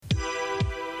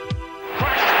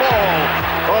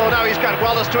that.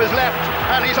 Wallace to his left,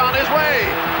 and he's on his way.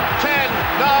 10,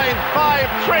 9,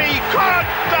 5, 3, cut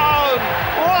down!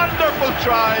 Wonderful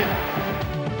try.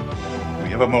 We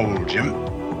have a mole, Jim.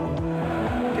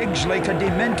 Digs like a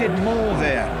demented mole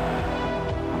there.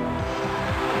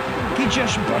 He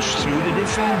just burst through the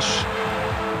defence.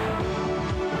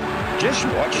 Just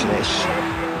watch this.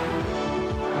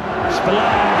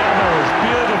 Spillane gathers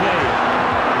beautifully.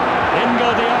 In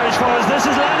go the Irish forwards. This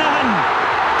is Lenihan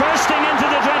bursting into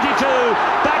the 22.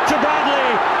 Back to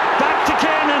Bradley. Back to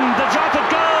Kiernan. The drop at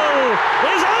goal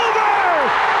is over.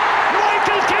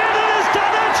 Michael Kiernan has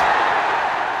done it.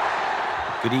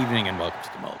 Good evening and welcome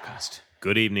to the Molecast.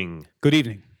 Good evening. Good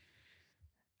evening.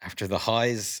 After the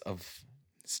highs of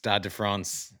Stade de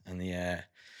France and the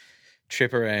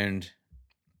trip around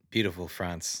beautiful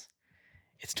France,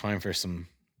 it's time for some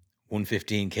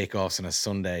 1:15 kickoffs on a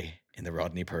Sunday in the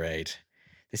Rodney Parade.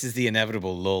 This is the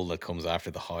inevitable lull that comes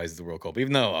after the highs of the World Cup,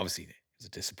 even though obviously it was a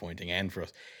disappointing end for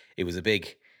us. It was a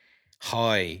big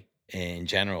high in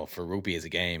general for rugby as a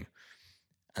game.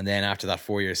 And then after that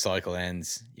 4-year cycle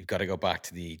ends, you've got to go back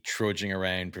to the trudging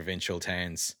around provincial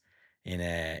towns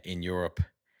in Europe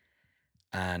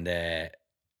and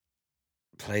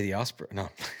play the Osprey. No,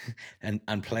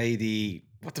 and play the,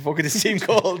 what the fuck is this team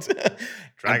called?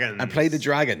 Dragons. And play the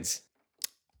Dragons.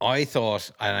 I thought,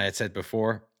 and I had said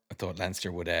before, I thought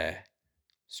Leinster would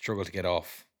struggle to get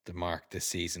off the mark this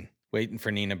season. Waiting for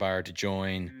Nina Barr to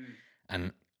join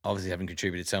and obviously having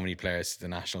contributed so many players to the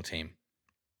national team.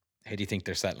 How do you think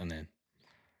they're settling in?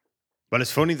 Well,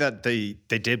 it's funny that they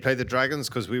did play the Dragons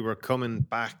because we were coming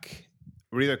back.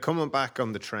 We're either coming back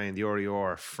on the train, the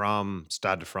RER, from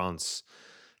Stade de France,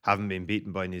 having been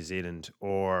beaten by New Zealand,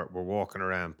 or we're walking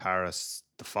around Paris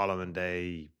the following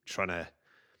day trying to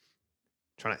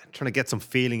get some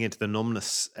feeling into the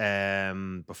numbness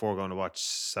before going to watch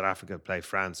South Africa play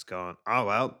France, going, oh,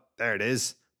 well, there it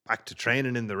is. Back to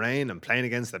training in the rain and playing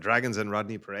against the Dragons in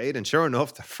Rodney Parade. And sure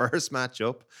enough, the first match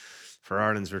up for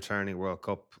Ireland's returning World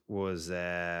Cup was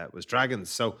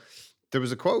Dragons. So there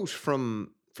was a quote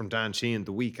from Dan Sheehan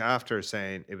the week after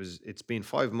saying it's been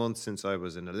 5 months since I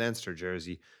was in a Leinster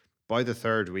jersey. By the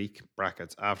third week,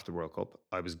 brackets, after the World Cup,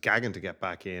 I was gagging to get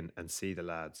back in and see the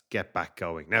lads get back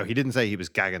going. Now, he didn't say he was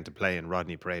gagging to play in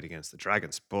Rodney Parade against the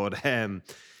Dragons, but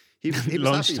he was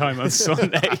Lunchtime on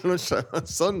Sunday. Lunchtime on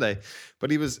Sunday.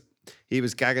 But he was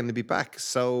gagging to be back.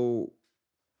 So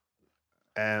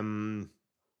I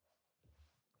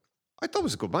thought it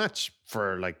was a good match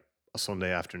for like a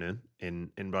Sunday afternoon in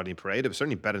Rodney Parade. It was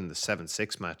certainly better than the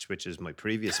 7-6 match, which is my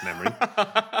previous memory.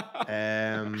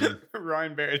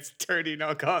 Ryan Baird's 30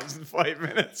 knock-ons in 5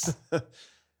 minutes.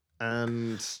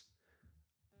 And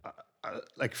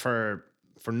like for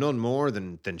none more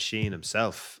than Sheehan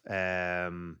himself,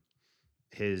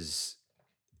 his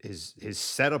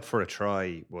setup for a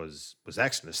try was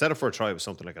excellent. His setup for a try was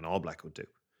something like an All Black would do.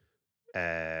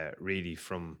 Really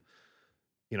from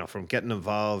getting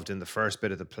involved in the first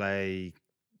bit of the play,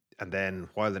 and then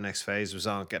while the next phase was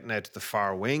on, getting out to the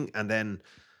far wing, and then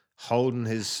holding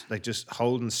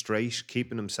holding straight,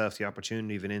 keeping himself the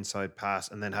opportunity of an inside pass,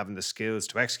 and then having the skills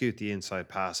to execute the inside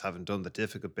pass, having done the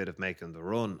difficult bit of making the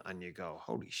run, and you go,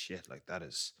 holy shit, like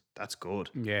that's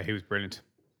good. Yeah, he was brilliant.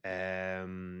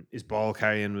 His ball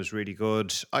carrying was really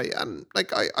good. I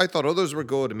thought others were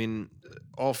good. I mean,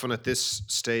 often at this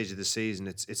stage of the season,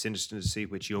 it's interesting to see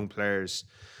which young players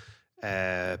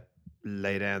lay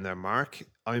down their mark.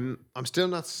 I'm still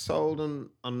not sold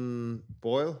on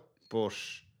Boyle, but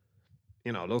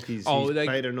look, he's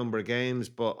played a number of games.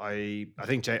 But I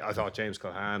thought James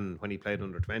Cohan, when he played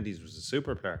under 20s, was a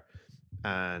super player,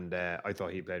 and I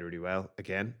thought he played really well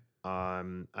again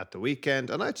at the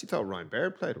weekend. And I actually thought Ryan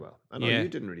Baird played well. I know you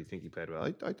didn't really think he played well.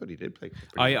 I thought he did play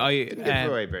pretty well. He didn't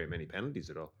give away very many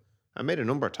penalties at all. I made a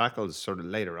number of tackles sort of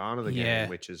later on in the game,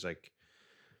 which is like,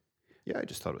 I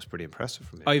just thought it was pretty impressive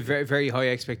from him. I have very, very high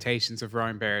expectations of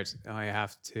Ryan Baird, I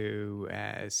have to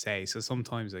say. So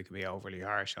sometimes I can be overly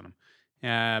harsh on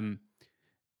him.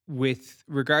 With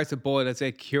regards to Boyle, I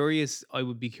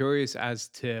would be curious as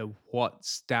to what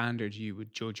standard you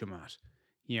would judge him at.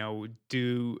 Do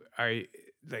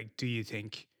you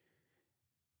think,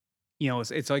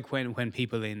 it's like when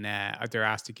people journalists are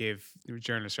asked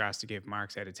to give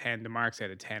marks out of 10, the marks out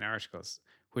of 10 articles,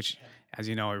 which, as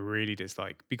you know, I really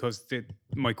dislike, because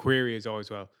my query is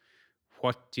always, well,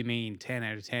 what do you mean 10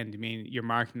 out of 10? Do you mean you're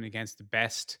marking against the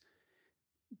best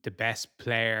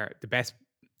player, the best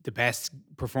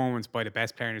performance by the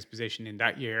best player in his position in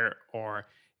that year, or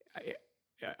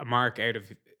a mark out of,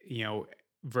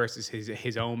 versus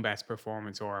his own best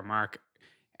performance, or a mark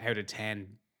out of 10,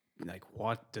 like,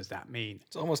 what does that mean?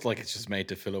 It's almost like it's just made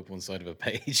to fill up one side of a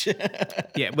page.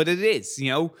 Yeah, but it is,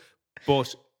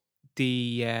 But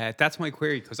that's my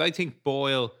query, because I think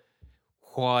Boyle,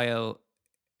 while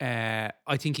I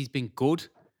think he's been good,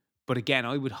 but again,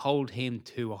 I would hold him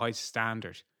to a high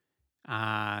standard,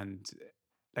 and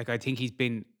like I think he's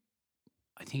been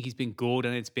good,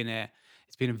 and it's been a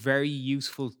very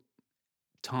useful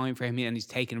time for him, and he's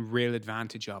taken real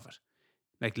advantage of it.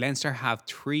 Like Leinster have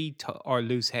three or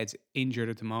loose heads injured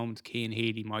at the moment: Cian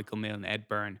Healy, Michael Milne, Ed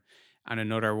Byrne, and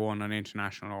another one on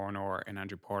international R&R in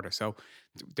Andrew Porter. So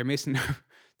they're missing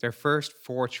their first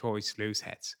 4 choice loose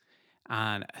heads.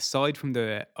 And aside from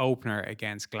the opener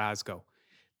against Glasgow,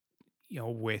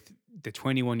 with the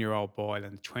 21-year-old Boyle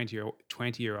and the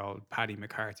 20-year-old Paddy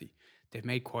McCarthy, they've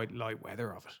made quite light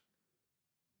weather of it.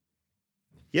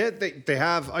 Yeah, they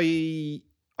have.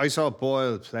 I saw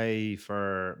Boyle play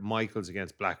for Michaels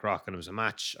against Blackrock, and it was a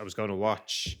match I was going to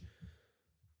watch.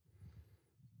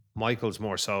 Michaels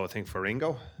more so, I think, for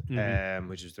Ringo,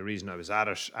 which is the reason I was at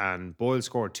it. And Boyle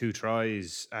scored 2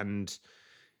 tries, and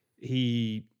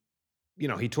he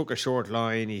took a short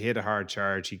line, he hit a hard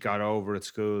charge, he got over at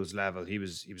schools level. He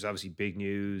was obviously big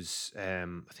news. I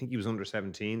think he was under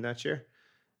 17 that year.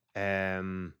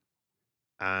 And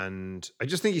I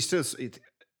just think he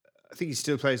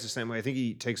still plays the same way. I think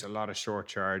he takes a lot of short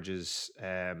charges.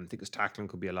 I think his tackling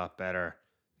could be a lot better.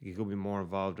 He could be more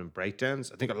involved in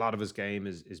breakdowns. I think a lot of his game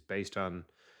is based on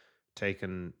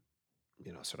taking,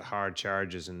 sort of hard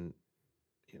charges, and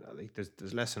like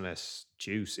there's less and less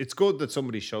juice. It's good that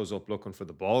somebody shows up looking for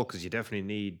the ball, because you definitely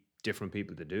need different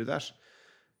people to do that.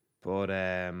 But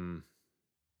I'm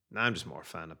just more a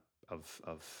fan of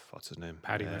what's his name?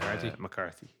 Paddy McCarthy.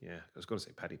 McCarthy, yeah. I was going to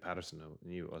say Paddy Patterson. I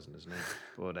knew it wasn't his name.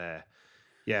 But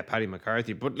yeah, Paddy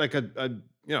McCarthy. But like I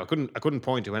couldn't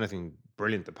point to anything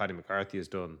brilliant that Paddy McCarthy has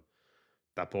done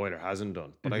that Boiler hasn't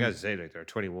done. But I gotta say, like, they're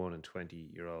 21 and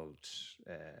 20-year-old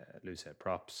loosehead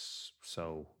props.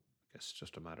 So I guess it's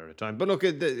just a matter of time. But look,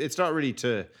 it's not really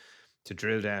to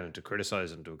drill down and to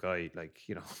criticize him to a guy like,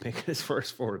 making his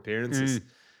first 4 appearances.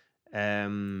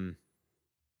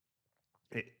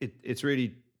 It's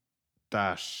really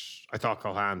that I thought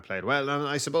Cohan played well, and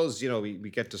I suppose we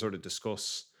get to sort of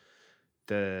discuss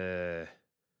the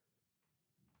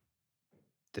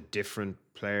different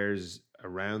players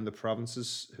around the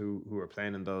provinces who are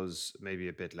playing in those maybe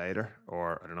a bit later,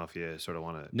 or I don't know if you sort of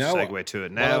want to segue to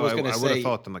it now. I would have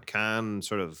thought the McCann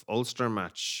sort of Ulster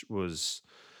match was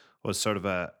sort of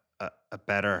a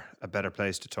better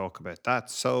place to talk about that.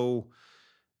 So,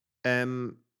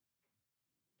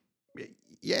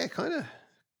 yeah, kind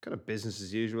of business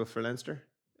as usual for Leinster.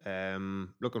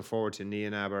 Looking forward to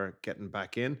Nianaber getting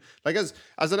back in. Like, as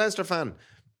a Leinster fan,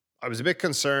 I was a bit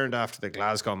concerned after the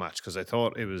Glasgow match, because I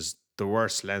thought it was the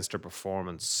worst Leinster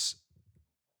performance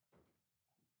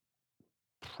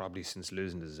probably since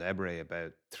losing to Zebre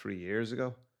about 3 years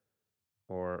ago.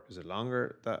 Or is it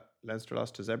longer that Leinster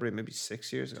lost to Zebre? Maybe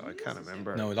 6 years ago. I can't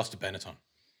remember. No, we lost to Benetton.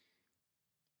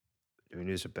 We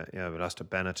lost to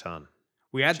Benetton.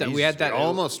 We had that. We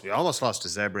almost lost to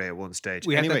Zebre at one stage.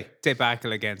 We had that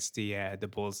debacle against the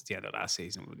Bulls at the end of last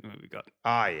season. We got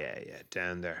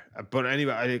down there. But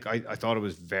anyway, I thought it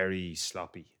was very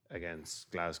sloppy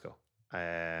against Glasgow,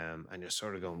 and you're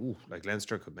sort of going, ooh, like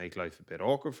Leinster could make life a bit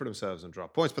awkward for themselves and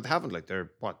drop points, but they haven't. Like,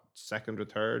 they're second or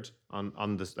third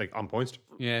on this, like, on points.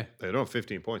 Yeah, they don't have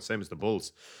 15 points, same as the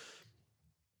Bulls.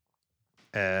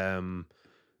 And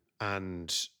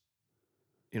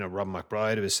Rob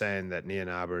McBride was saying that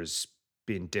Nianaber's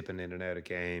been dipping in and out of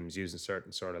games, using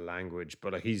certain sort of language,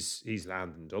 but like he's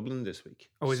landing in Dublin this week.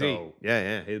 Oh, is he?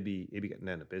 Yeah, he'll be getting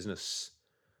down to business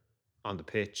on the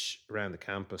pitch, around the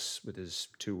campus with his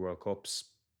 2 World Cups,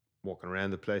 walking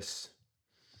around the place.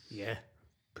 Yeah,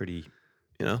 pretty,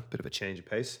 bit of a change of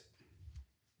pace.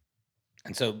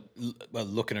 And so, well,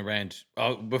 looking around,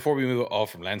 before we move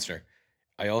off from Leinster,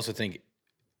 I also think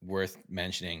worth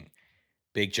mentioning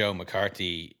Big Joe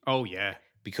McCarthy. Oh, yeah.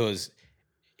 Because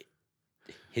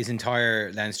his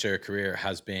entire Leinster career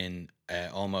has been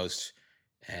almost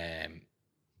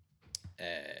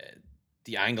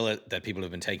the angle that people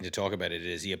have been taking to talk about it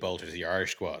is, he a bolter to the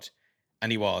Irish squad?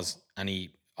 And he was. And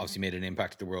he obviously made an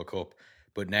impact at the World Cup.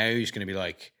 But now he's going to be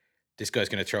like, this guy's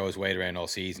going to throw his weight around all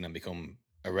season and become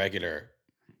a regular,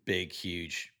 big,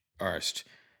 huge, arst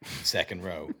second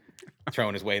row,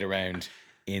 throwing his weight around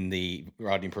in the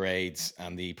Rodney Parades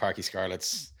and the Parky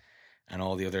Scarlets and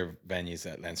all the other venues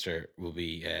that Leinster will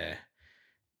be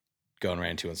going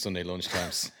around to on Sunday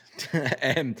lunchtimes.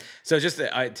 So just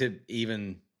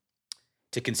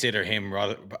to consider him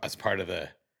rather as part of the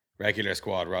regular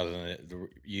squad rather than the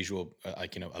usual,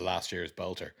 a last year's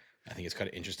bolter, I think it's kind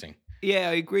of interesting. Yeah,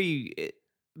 I agree.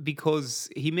 Because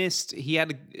he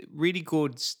had a really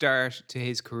good start to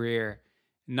his career,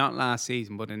 not last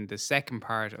season, but in the second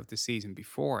part of the season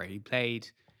before. He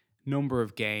played number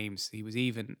of games. He was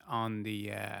even on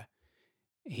the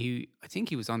I think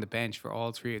he was on the bench for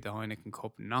all three of the Heineken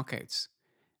Cup knockouts.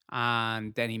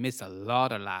 And then he missed a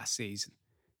lot of last season.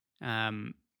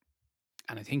 And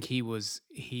I think he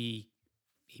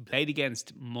played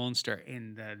against Munster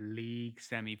in the league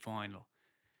semi-final.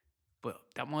 But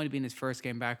that might have been his first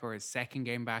game back or his second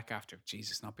game back after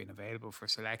Jesus not being available for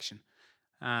selection.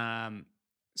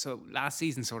 So last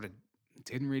season sort of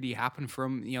didn't really happen for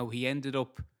him.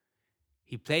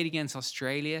 He played against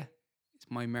Australia. It's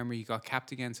my memory. He got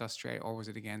capped against Australia, or was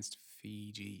it against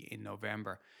Fiji in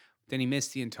November? Then he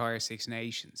missed the entire Six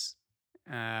Nations.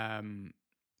 And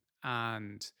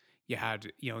you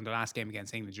had, in the last game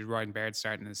against England, you had Ryan Baird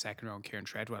starting in the second row and Kieran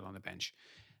Treadwell on the bench.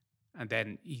 And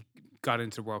then he got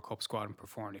into the World Cup squad and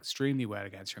performed extremely well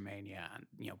against Romania and,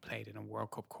 played in a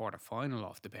World Cup quarter final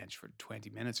off the bench for 20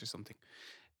 minutes or something.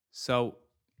 So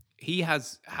he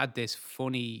has had this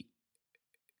funny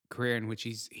career in which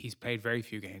he's played very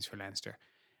few games for Leinster.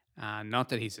 Not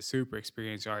that he's a super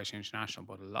experienced Irish international,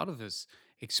 but a lot of his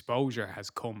exposure has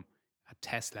come at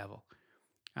test level.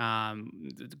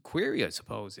 The query, I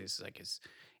suppose, is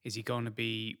is he going to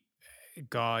be a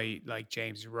guy like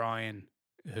James Ryan,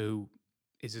 who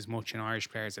is as much an Irish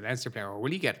player as a Leinster player, or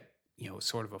will he get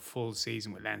sort of a full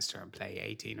season with Leinster and play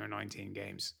 18 or 19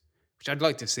 games, which I'd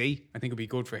like to see. I think it'd be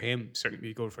good for him, certainly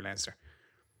be good for Leinster.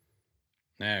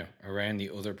 Now, around the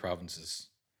other provinces,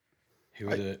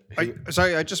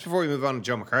 sorry, just before we move on to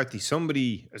Joe McCarthy,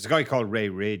 there's a guy called Ray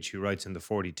Ridge who writes in the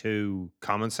 42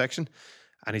 comment section,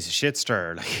 and he's a shit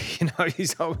stirrer.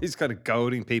 He's always kind of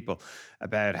goading people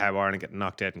about how Ireland get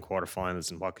knocked out in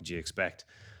quarterfinals and what could you expect.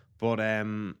 But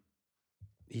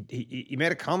he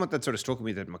made a comment that sort of struck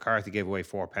me, that McCarthy gave away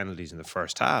 4 penalties in the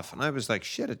first half, and I was like,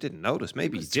 shit, I didn't notice.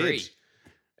 Maybe he did.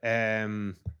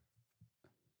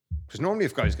 Because normally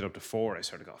if guys get up to 4, I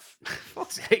sort of go,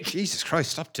 fuck's sake, Jesus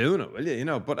Christ, stop doing it, will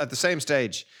you? But at the same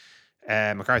stage,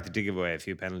 McCarthy did give away a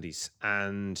few penalties,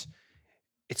 and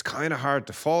it's kind of hard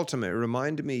to fault him. It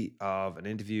reminded me of an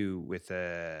interview with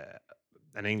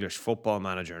an English football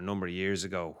manager a number of years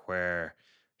ago, where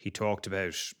he talked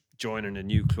about joining a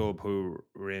new club who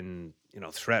were in,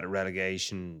 threat of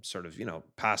relegation, sort of,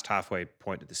 past halfway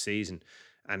point of the season.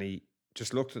 And he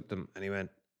just looked at them and he went,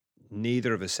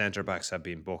 neither of his centre-backs have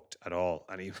been booked at all.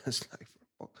 And he was like,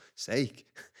 for fuck's sake,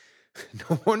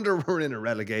 no wonder we're in a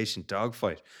relegation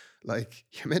dogfight. Like,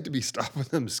 you're meant to be stopping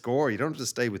them score. You don't have to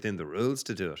stay within the rules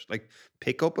to do it. Like,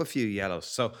 pick up a few yellows.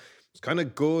 So it's kind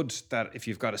of good that if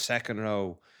you've got a second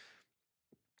row,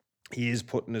 he is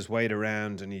putting his weight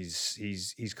around and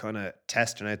he's kind of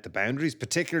testing out the boundaries,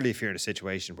 particularly if you're in a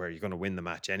situation where you're going to win the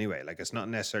match anyway. Like, it's not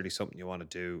necessarily something you want to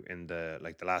do in the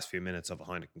last few minutes of a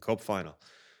Heineken Cup final.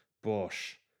 But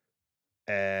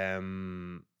I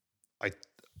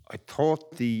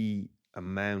thought the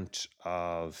amount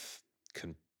of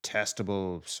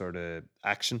contestable sort of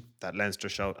action that Leinster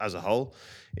showed as a whole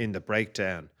in the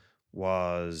breakdown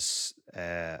was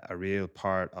a real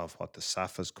part of what the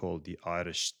Saffas called the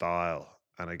Irish style.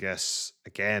 And I guess,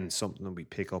 again, something that we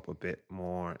pick up a bit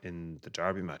more in the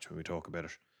Derby match when we talk about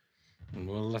it.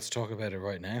 Well, let's talk about it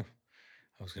right now.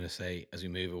 I was going to say, as we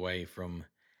move away from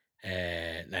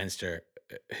Leinster,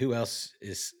 who else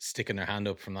is sticking their hand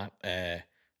up from that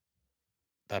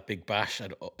big bash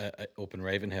at Open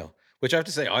Ravenhill? Which I have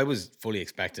to say, I was fully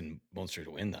expecting Munster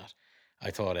to win that.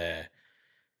 I thought, I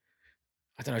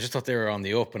don't know, I just thought they were on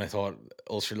the up, and I thought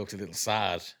Ulster looked a little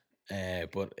sad.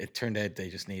 But it turned out they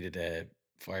just needed a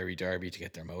fiery derby to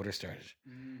get their motor started.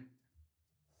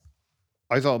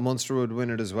 I thought Munster would win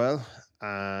it as well,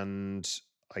 and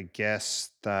I guess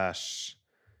that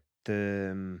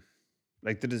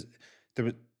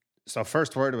so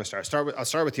first, where do I start? I'll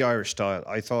start with the Irish style.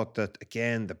 I thought that,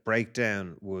 again, the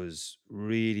breakdown was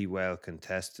really well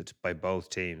contested by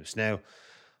both teams. Now,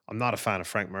 I'm not a fan of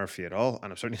Frank Murphy at all,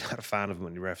 and I'm certainly not a fan of him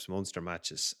when he refs Munster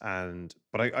matches.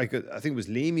 But I think it was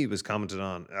Leamy was commented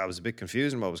on. I was a bit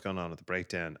confused on what was going on at the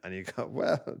breakdown, and you go,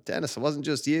 well, Dennis, it wasn't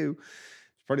just you.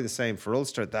 It's probably the same for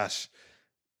Ulster. But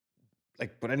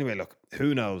anyway, look,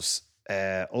 who knows?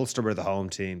 Ulster were the home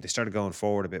team. They started going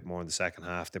forward a bit more in the second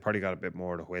half. They probably got a bit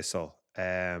more to whistle.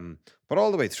 But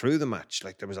all the way through the match,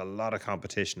 there was a lot of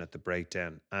competition at the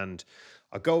breakdown. And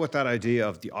I'll go with that idea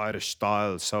of the Irish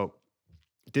style. So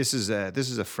this is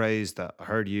a phrase that I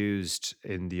heard used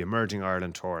in the Emerging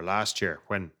Ireland tour last year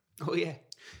when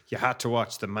you had to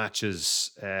watch the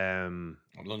matches lunchtime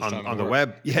on at the work.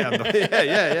 web. Yeah,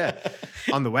 yeah.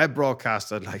 On the web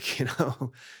broadcast, I'd like,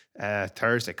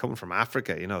 Thursday coming from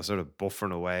Africa, sort of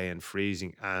buffering away and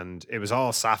freezing. And it was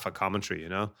all Safa commentary,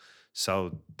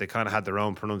 So they kind of had their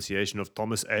own pronunciation of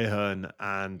Thomas Ahern,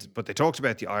 but they talked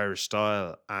about the Irish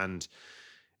style, and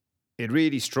it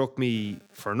really struck me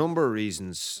for a number of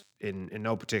reasons in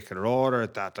no particular order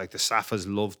that like the Safas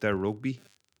loved their rugby,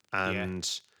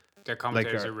 and Their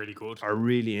commentators are really good. Are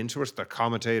really into it. Their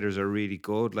commentators are really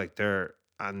good. Like they're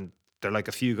like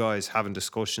a few guys having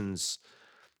discussions.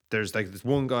 There's like this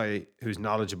one guy who's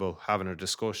knowledgeable having a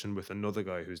discussion with another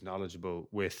guy who's knowledgeable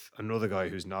with another guy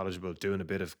who's knowledgeable doing a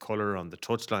bit of colour on the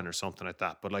touchline or something like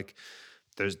that. But like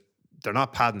they're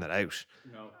not padding it out.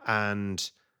 No.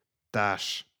 And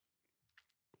that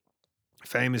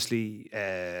famously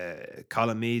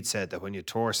Colin Mead said that when you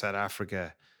tour South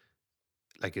Africa,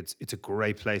 like it's a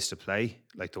great place to play.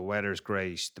 Like the weather's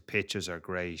great, the pitches are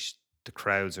great, the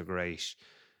crowds are great.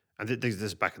 And this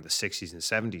is back in the 60s and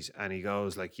 70s. And he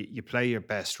goes, like, you play your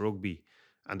best rugby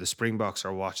and the Springboks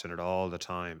are watching it all the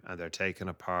time and they're taking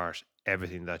apart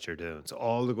everything that you're doing. So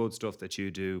all the good stuff that you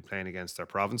do playing against their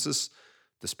provinces,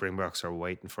 the Springboks are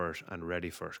waiting for it and ready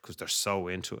for it because they're so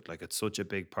into it. Like it's such a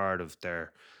big part of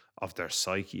their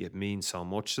psyche. It means so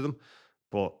much to them.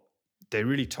 But they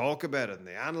really talk about it and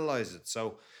they analyze it.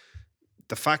 So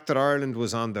the fact that Ireland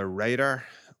was on their radar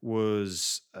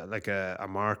was like a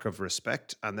mark of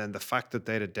respect. And then the fact that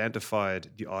they'd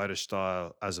identified the Irish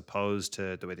style as opposed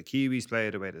to the way the Kiwis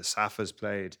played, the way the Safas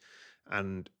played.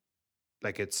 And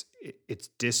like it's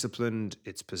disciplined,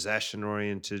 it's possession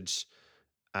oriented,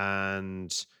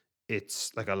 and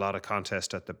it's like a lot of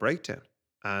contest at the breakdown.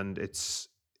 And it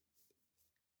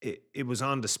was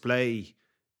on display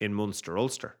in Munster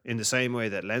Ulster in the same way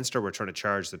that Leinster were trying to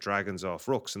charge the Dragons off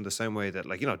rucks, in the same way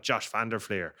that Josh van der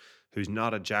Fleer, who's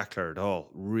not a jackler at all,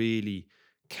 really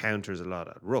counters a lot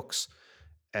at rucks.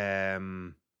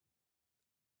 And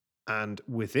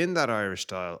within that Irish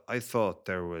style, I thought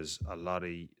there was a lot of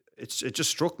it just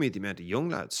struck me the amount of young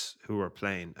lads who were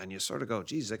playing, and you sort of go,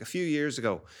 geez, like a few years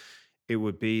ago, it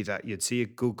would be that you'd see a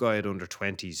good guy at under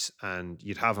 20s and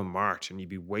you'd have him marked and you'd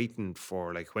be waiting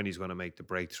for like when he's going to make the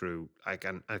breakthrough, like,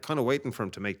 and kind of waiting for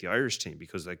him to make the Irish team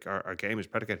because like our game is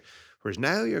predicated. Whereas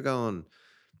now you're going,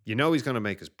 he's going to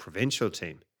make his provincial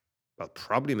team. Well,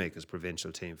 probably make his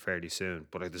provincial team fairly soon,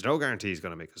 but like there's no guarantee he's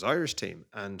going to make his Irish team.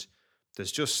 And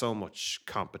there's just so much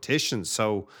competition.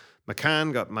 So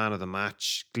McCann got man of the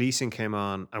match. Gleeson came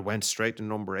on and went straight to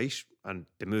number 8, and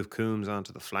they moved Coombs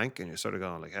onto the flank. And you're sort of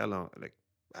going like, how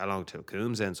long till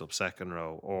Coombs ends up second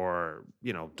row, or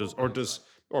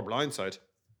blindside.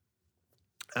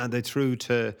 And they threw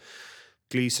to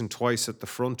Gleeson twice at the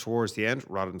front towards the end,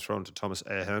 rather than throwing to Thomas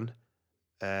Ahern.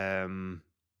 And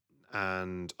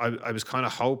I was kind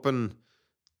of hoping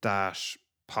that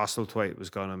Postlethwaite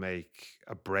was going to make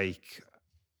a break,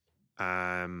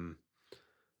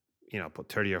 put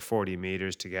 30 or 40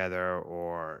 meters together,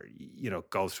 or,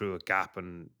 go through a gap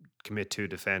and commit 2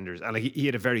 defenders. And like he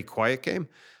had a very quiet game.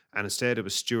 And instead it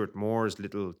was Stuart Moore's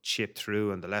little chip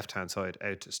through on the left-hand side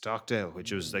out to Stockdale,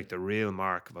 which was like the real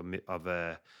mark of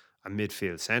a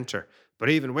midfield centre. But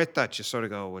even with that, you sort of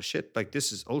go, well, shit, like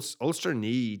this is Ulster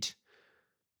need,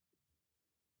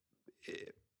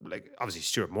 like obviously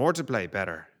Stuart Moore to play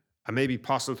better. And maybe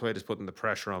Postlethwaite is putting the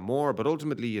pressure on Moore, but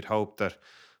ultimately you'd hope that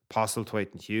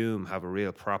Postlethwaite and Hume have a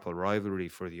real proper rivalry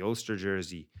for the Ulster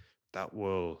jersey that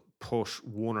will push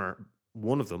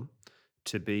one of them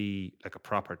to be like a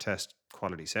proper test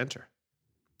quality centre.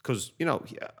 Because,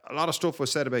 a lot of stuff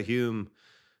was said about Hume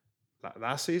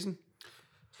last season.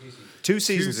 2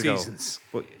 seasons ago.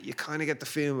 But you kind of get the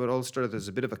feeling with Ulster there's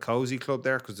a bit of a cosy club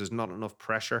there because there's not enough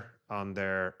pressure on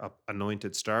their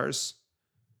anointed stars.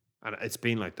 And it's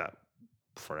been like that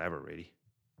forever, really.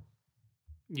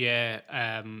 Yeah,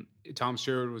 Tom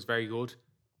Stewart was very good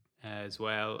as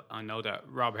well. I know that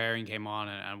Rob Herring came on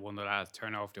and won the last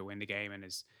turnover to win the game in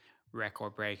his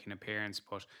record-breaking appearance.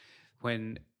 But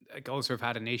when Ulster have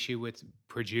had an issue with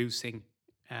producing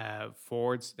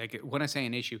forwards, like when I say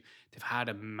an issue, they've had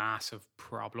a massive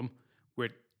problem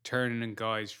with turning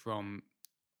guys from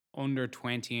under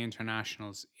 20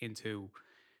 internationals into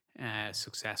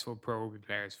successful pro rugby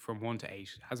players from 1 to 8. It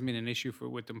hasn't been an issue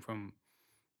with them from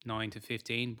 9 to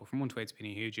 15, but from 1 to 8 it's been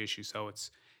a huge issue. So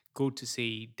it's good to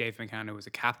see Dave McCann, who was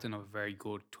a captain of a very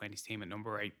good 20s team at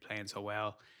number 8, playing so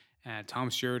well.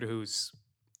 Tom Stewart, who's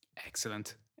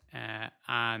excellent.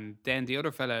 And then the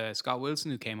other fella, Scott Wilson,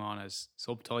 who came on as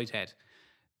sub tight head,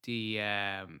 the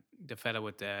fella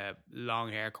with the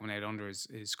long hair coming out under his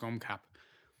scrum cap.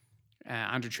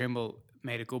 Andrew Trimble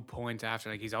made a good point after.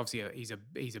 Like, he's obviously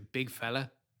he's a big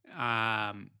fella.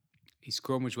 He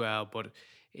scrummaged well, but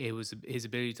it was his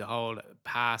ability to hold a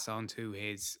pass on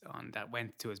that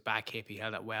went to his back hip. He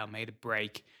held it well, made a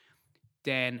break.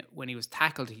 Then when he was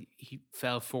tackled, he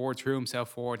fell forward, threw himself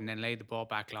forward, and then laid the ball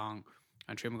back long.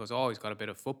 And Trimble goes, "Oh, he's got a bit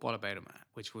of football about him,"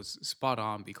 which was spot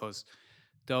on, because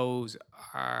those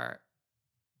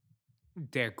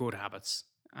they're good habits,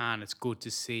 and it's good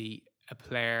to see a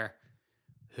player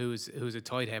who's a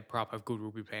tight head prop have good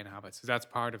rugby playing habits. So that's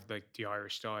part of like the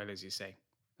Irish style, as you say.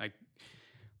 Like,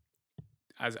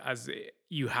 as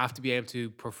you have to be able to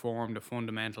perform the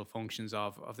fundamental functions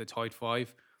of the tight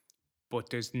five, but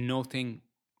there's nothing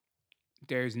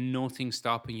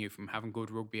stopping you from having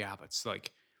good rugby habits,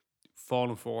 like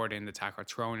falling forward in the tackle,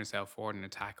 throwing yourself forward in the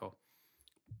tackle.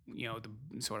 You know,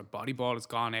 the sort of body ball has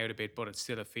gone out a bit, but it's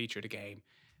still a feature of the game.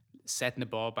 Setting the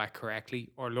ball back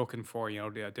correctly, or looking for, you know,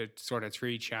 the sort of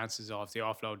three chances of the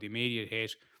offload, the immediate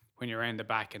hit when you're in the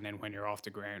back, and then when you're off the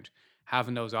ground.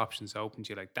 Having those options open to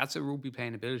you, like, that's a rugby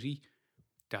playing ability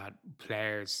that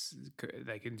players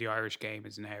like in the Irish game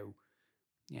is now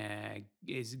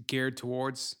is geared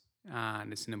towards,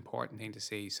 and it's an important thing to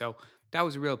see. So that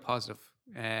was a real positive.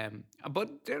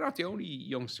 But they're not the only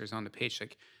youngsters on the pitch.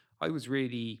 Like, I was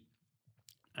really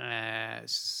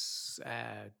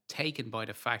taken by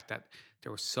the fact that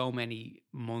there were so many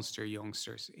Munster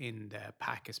youngsters in the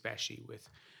pack, especially with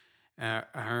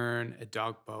Ahern,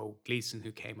 Adogbo, Gleeson,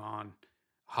 who came on,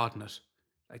 Hodnett.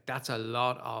 Like, that's a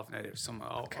lot of. Now, there's some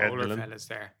older fellas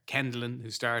there. Kendallin, who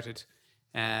started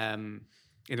in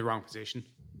the wrong position.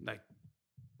 Like,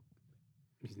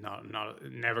 he's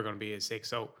never going to be a 6.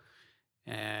 So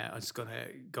I'm just going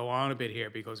to go on a bit here,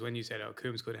 because when you said, oh,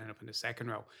 Coombs could end up in the second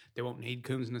row, they won't need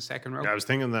Coombs in the second row. I was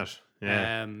thinking that.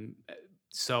 Yeah.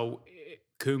 So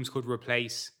Coombs could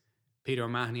replace Peter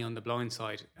O'Mahony on the blind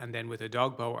side, and then with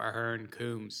Adogbo, Ahern,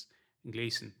 Coombs, and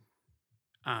Gleeson,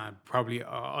 and probably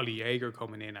Ollie Jaeger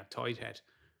coming in at tight head.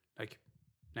 Like,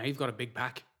 now you've got a big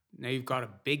pack. Now you've got a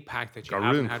big pack that you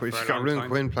haven't had for a long time. You've got Ruan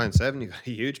Quinn playing 7. You've got a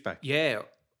huge pack. Yeah,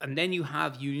 and then you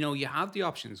have the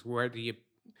options where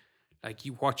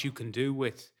what you can do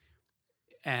with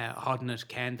Hodnett,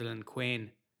 Kendall, and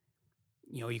Quinn.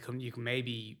 You know, you can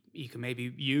maybe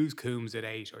use Coombs at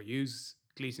 8, or use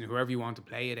Gleeson, whoever you want to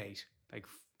play at 8. Like,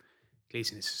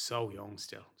 Gleeson is so young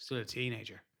still a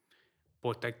teenager,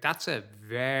 but like, that's a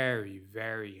very,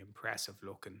 very impressive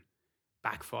looking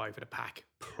back five of the pack.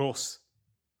 Plus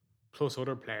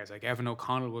other players like Evan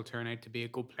O'Connell will turn out to be a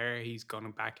good player. He's gone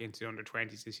back into the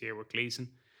under-20s this year with Gleeson.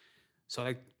 So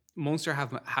like, Munster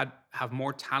have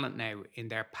more talent now in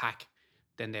their pack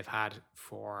than they've had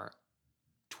for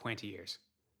 20 years.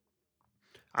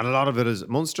 And a lot of it is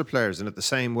Munster players, and at the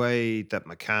same way that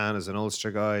McCann is an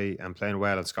Ulster guy and playing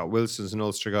well, and Scott Wilson's an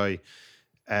Ulster guy.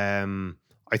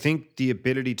 I think the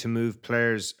ability to move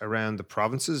players around the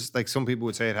provinces, like some people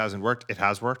would say it hasn't worked, it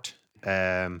has worked.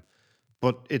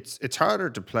 But it's harder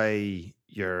to play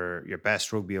your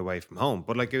best rugby away from home.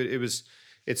 But like, it's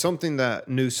something that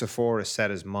Noosa Forrest set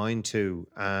his mind to,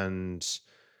 and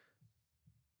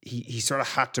he sort of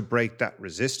had to break that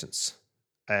resistance.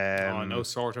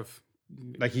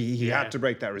 Like, he had to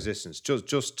break that resistance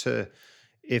just to,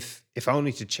 if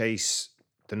only to chase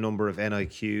the number of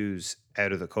NIQs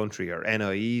out of the country, or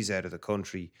NIEs out of the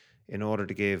country, in order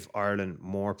to give Ireland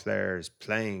more players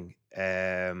playing.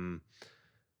 And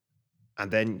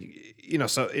then, you know,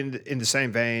 so in the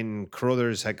same vein,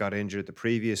 Carruthers had got injured the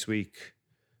previous week.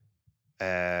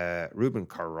 Ruben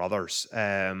Carruthers,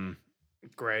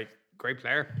 great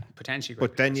player, potentially.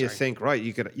 But then you think, right,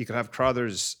 you could have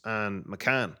Carruthers and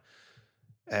McCann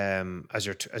as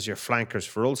your flankers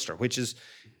for Ulster, which is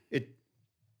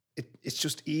it's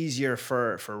just easier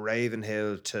for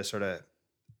Ravenhill to sort of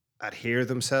adhere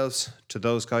themselves to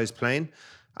those guys playing.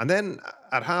 And then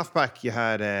at halfback, you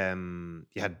had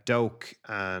Doak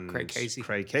and Craig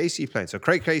Casey playing. So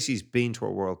Craig Casey's been to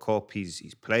a World Cup.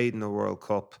 He's played in the World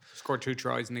Cup. Scored 2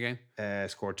 tries in the game.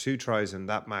 Scored 2 tries in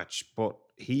that match. But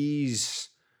he's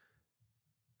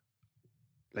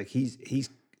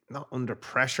not under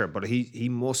pressure, but he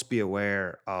must be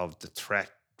aware of the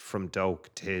threat from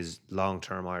Doak to his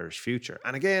long-term Irish future.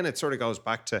 And again, it sort of goes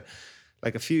back to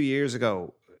like a few years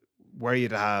ago, where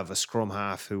you'd have a scrum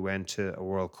half who went to a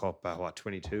World Cup at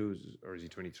 22, or is he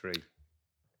 23?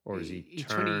 Or is he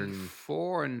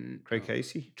 24 and Craig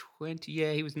Casey? 20,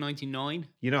 yeah, he was 99.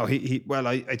 You know,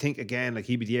 I think again, like,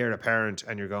 he'd be the heir apparent,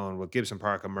 and you're going, well, Gibson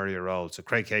Park and Murray are old, so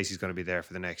Craig Casey's going to be there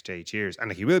for the next 8 years. And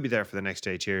like, he will be there for the next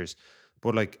 8 years,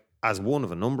 but like, as one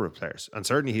of a number of players. And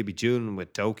certainly he'll be dueling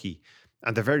with Doki,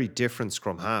 and they're very different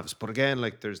scrum halves. But again,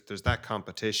 like, there's that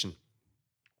competition.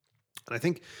 And I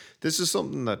think this is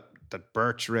something that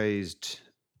Birch raised,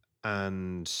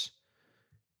 and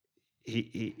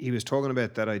he was talking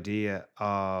about that idea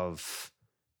of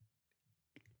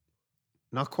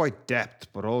not quite depth,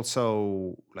 but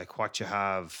also like what you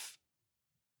have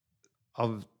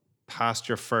of past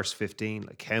your first 15,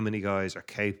 like how many guys are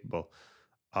capable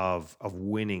of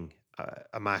winning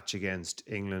a match against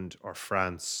England or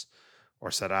France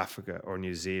or South Africa or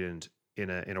New Zealand in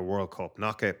a World Cup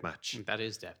knockout match. That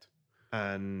is depth.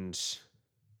 And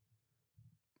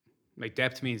Like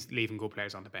depth means leaving good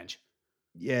players on the bench.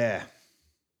 yeah,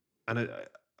 and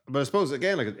but I suppose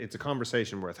again, like it's a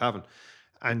conversation worth having,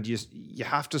 and you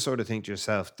have to sort of think to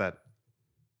yourself that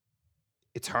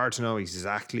it's hard to know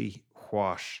exactly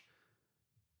what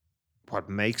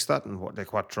makes that and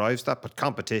what drives that, but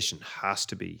competition has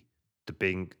to be the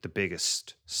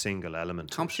biggest single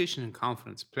element. Competition and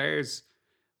confidence. Players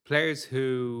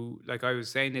who, like I was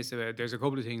saying this about, there's a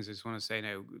couple of things I just want to say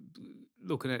now.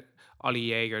 Looking at Ollie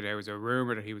Jaeger, there was a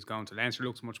rumour that he was going to Leinster.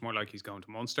 Looks much more like he's going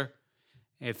to Munster.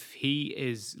 If he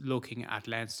is looking at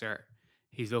Leinster,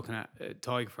 he's looking at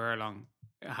Tadhg Furlong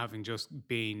having just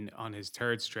been on his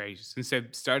third straight. Since they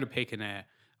started picking a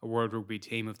World Rugby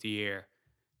Team of the Year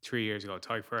 3 years ago,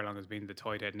 Tadhg Furlong has been the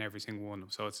tight head in every single one of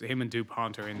them. So it's him and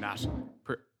DuPont are in that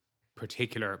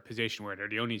particular position where they're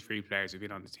the only three players who've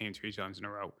been on the team 3 times in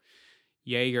a row.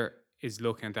 Jaeger is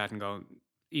looking at that and going,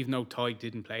 even though Tadhg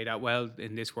didn't play that well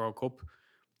in this World Cup,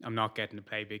 I'm not getting to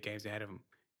play big games ahead of him.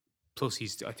 Plus,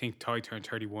 I think Tadhg turned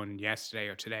 31 yesterday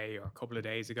or today or a couple of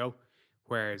days ago,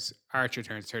 whereas Archer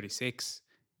turns 36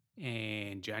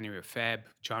 in January or Feb.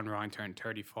 John Ryan turned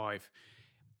 35.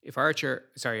 If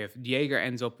Jaeger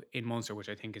ends up in Munster, which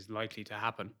I think is likely to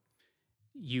happen,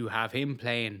 you have him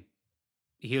playing.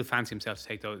 He'll fancy himself to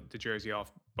take the jersey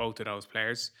off both of those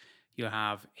players. You'll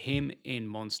have him in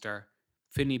Munster,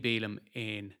 Finney Bealham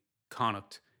in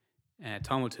Connacht,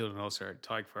 Tom O'Toole in Ulster,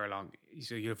 Tadhg Furlong.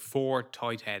 So you have 4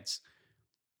 tight heads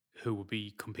who will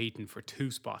be competing for 2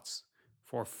 spots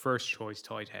for first choice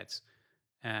tight heads.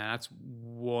 That's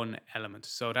one element.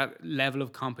 So that level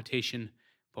of competition,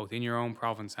 both in your own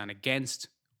province and against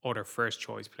other first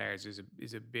choice players,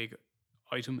 is a big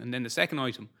item. And then the second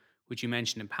item, which you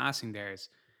mentioned in passing there, is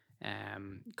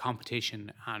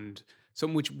competition, and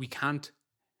something which we can't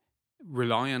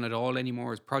rely on at all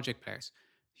anymore is project players.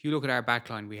 If you look at our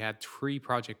backline, we had 3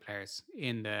 project players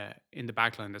in the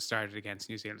backline that started against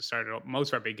New Zealand, started up most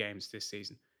of our big games this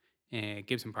season.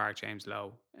 Gibson Park, James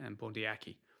Lowe, and Bundy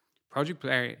Aki.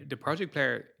 The project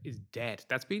player is dead.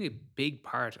 That's been a big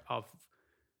part of,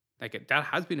 that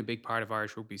has been a big part of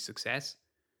Irish rugby's success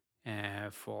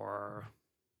for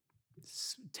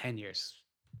 10 years,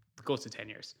 close to 10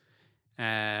 years.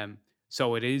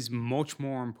 So it is much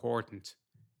more important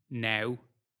now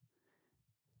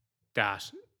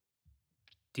that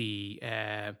the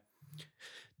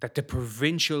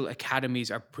provincial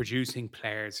academies are producing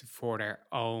players for their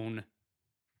own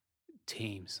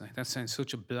teams. Like, that sounds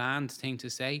such a bland thing to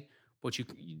say, but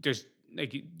there's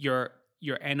like your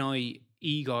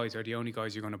NIE guys are the only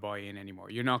guys you're going to buy in anymore.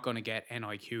 You're not going to get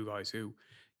NIQ guys who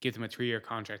give them a 3-year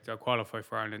contract. They'll qualify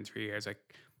for Ireland in 3 years, like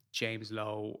James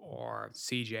Lowe or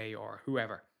CJ or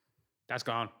whoever. That's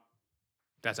gone.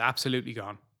 That's absolutely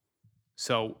gone.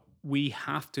 So we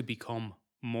have to become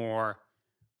more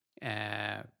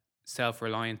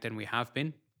self-reliant than we have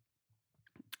been.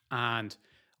 And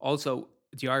also,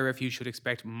 the IRFU should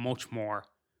expect much more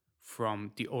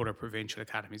from the other provincial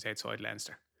academies outside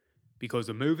Leinster. Because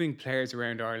the moving players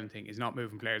around Ireland thing is not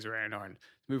moving players around Ireland.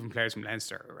 It's moving players from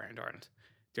Leinster around Ireland.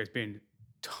 There's been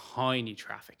tiny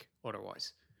traffic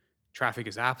otherwise. Traffic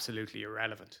is absolutely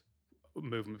irrelevant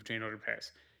moving between other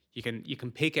players. You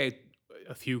can pick out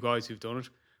a few guys who've done it,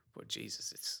 but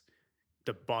Jesus, it's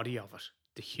the body of it.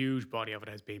 The huge body of it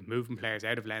has been moving players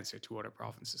out of Leinster to other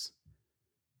provinces.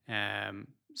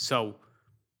 So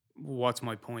what's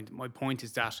my point? My point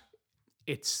is that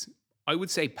it's, I would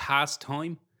say, past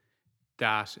time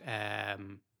that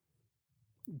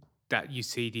that you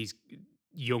see these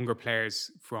younger players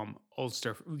from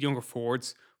Ulster, younger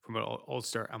forwards from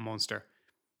Ulster and Munster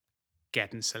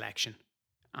getting selection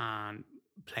and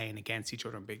playing against each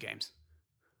other in big games.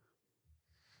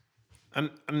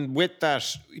 And with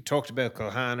that, we talked about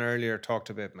Cohan earlier, talked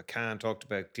about McCann, talked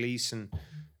about Gleeson,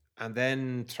 and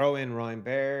then throw in Ryan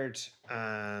Baird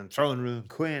and throw in Ruan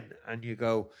Quinn, and you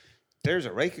go, there's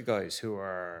a rake of guys who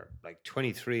are like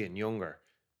 23 and younger,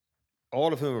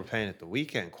 all of whom are playing at the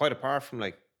weekend, quite apart from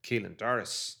like Keelan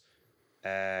Doris,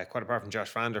 quite apart from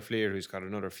Josh van der Fleer, who's got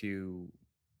another few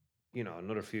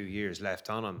years left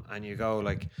on him. And you go,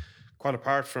 like, quite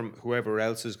apart from whoever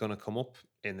else is going to come up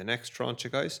in the next tranche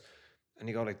of guys, and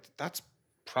you go like, that's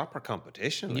proper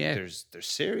competition. Like Yeah. there's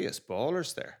serious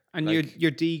ballers there. And Like,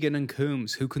 you're Deegan and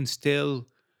Coombs who can still,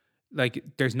 like,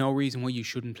 there's no reason why you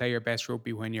shouldn't play your best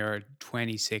rugby when you're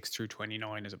 26 through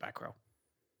 29 as a back row.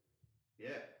 yeah.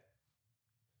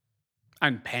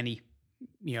 And Penny,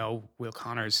 Will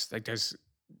Connors, like there's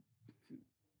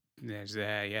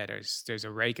a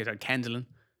rake at Kendallin,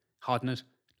 Hodnett.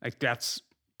 Like that's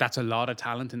a lot of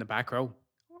talent in the back row.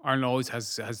 Ireland always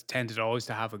has tended always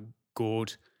to have a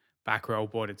good back row,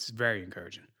 but it's very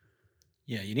encouraging.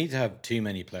 Yeah, you need to have too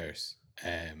many players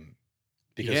because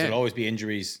Yeah. there'll always be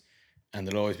injuries and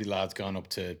there'll always be lads gone up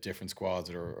to different squads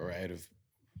or out of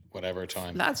whatever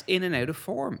time. Lads in and out of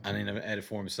form. And out of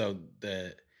form. So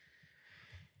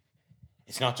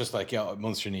it's not just like,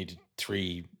 Munster need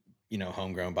 3,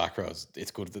 homegrown back rows.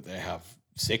 It's good that they have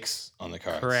 6 on the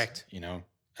cards. Correct.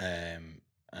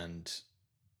 And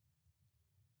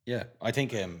yeah, I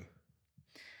think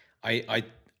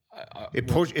It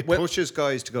pushes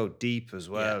guys to go deep as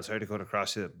well. Yeah. Sorry to cut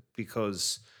across it,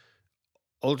 because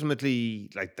ultimately,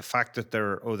 like the fact that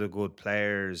there are other good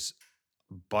players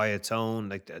by its own,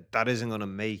 like that isn't going to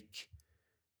make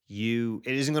it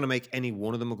isn't going to make any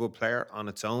one of them a good player on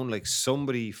its own. Like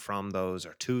somebody from those,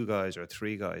 or 2 guys or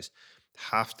 3 guys,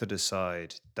 have to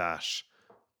decide that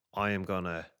I am going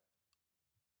to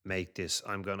make this.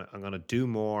 I'm going to do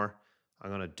more. I'm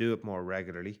going to do it more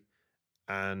regularly.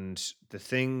 And the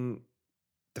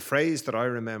phrase that I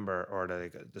remember, or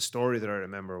the story that I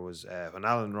remember, was when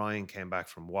Alan Ryan came back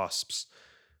from Wasps,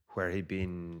 where he'd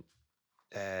been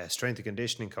strength and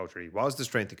conditioning coach, or he was the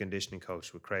strength and conditioning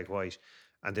coach with Craig White,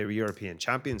 and they were European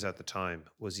champions at the time.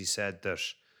 Was he said that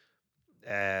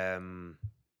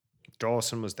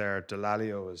Dawson was there,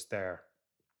 Delalio was there,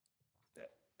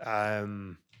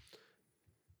 and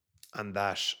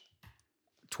that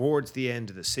towards the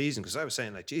end of the season, because I was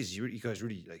saying like, geez, you guys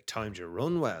really like timed your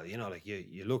run well, like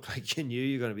you look like you knew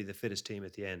you're going to be the fittest team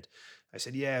at the end. I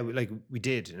said, yeah, we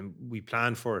did, and we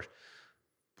planned for it.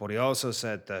 But he also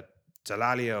said that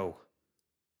Delalio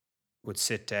would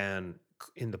sit down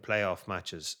in the playoff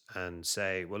matches and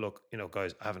say, well, look,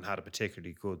 guys, I haven't had a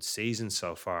particularly good season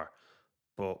so far,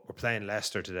 but we're playing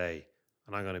Leicester today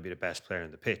and I'm going to be the best player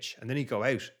in the pitch. And then he'd go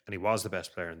out and he was the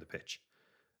best player in the pitch.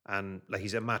 And like he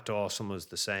said, Matt Dawson was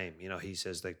the same. He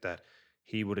says like that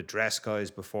he would address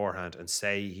guys beforehand and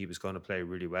say he was going to play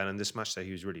really well in this match, that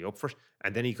he was really up for it.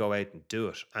 And then he'd go out and do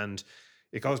it. And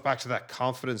it goes back to that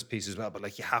confidence piece as well. But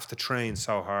like, you have to train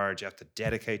so hard. You have to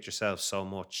dedicate yourself so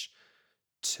much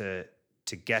to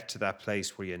get to that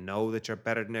place where you know that you're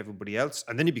better than everybody else,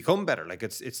 and then you become better. Like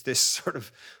it's this sort of,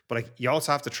 but like you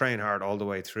also have to train hard all the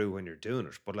way through when you're doing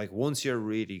it. But like once you're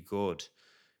really good,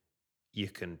 you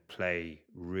can play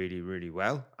really, really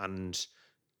well. And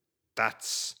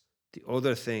that's the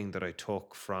other thing that I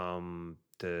took from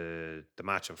the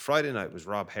match on Friday night, was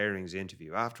Rob Herring's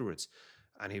interview afterwards.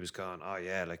 And he was going, oh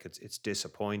yeah, like it's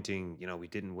disappointing, we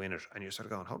didn't win it. And you're sort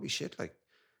of going, holy shit, like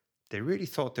they really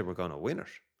thought they were going to win it.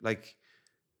 Like,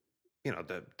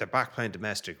 they're back playing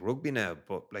domestic rugby now,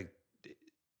 but like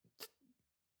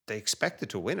they expected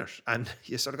to win it. And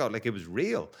you sort of go like, it was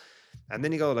real. And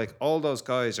then you go like, all those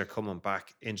guys are coming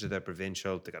back into their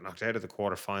provincial. They got knocked out of the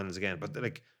quarterfinals again, but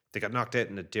they got knocked out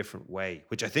in a different way,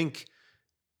 which I think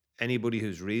anybody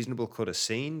who's reasonable could have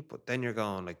seen. But then you're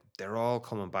going like, they're all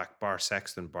coming back, bar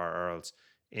Sexton, bar Earls,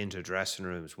 into dressing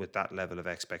rooms with that level of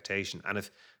expectation. And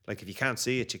if you can't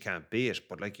see it, you can't be it.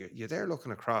 But like you're there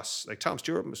looking across, like Tom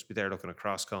Stewart must be there looking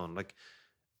across going like,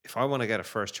 if I want to get a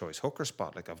first choice hooker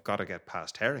spot, like I've got to get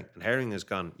past Herring. And Herring has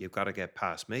gone, you've got to get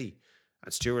past me.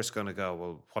 And Stewart's going to go,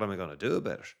 well, what am I going to do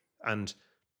about it? And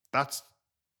that's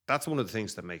one of the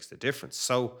things that makes the difference.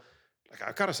 So like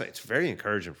I've got to say, it's very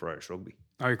encouraging for Irish rugby.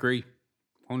 I agree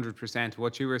 100%.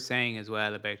 What you were saying as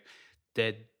well about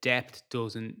the depth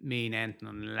doesn't mean anything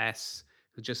unless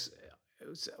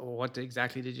what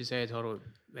exactly did you say? I thought it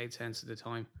made sense at the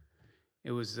time.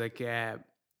 It was like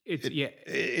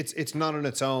it's not on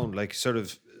its own, like sort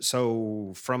of.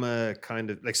 So from a kind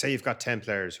of like, say you've got 10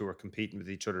 players who are competing with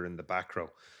each other in the back row,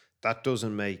 that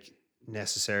doesn't make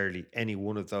necessarily any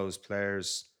one of those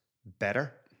players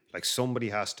better. Like somebody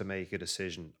has to make a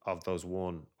decision of those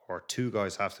 1 or 2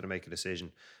 guys have to make a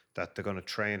decision that they're going to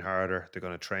train harder, they're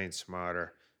going to train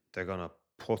smarter, they're going to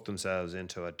put themselves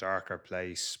into a darker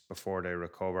place before they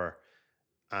recover.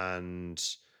 And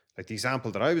like the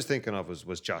example that I was thinking of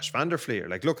was Josh van der Fleer.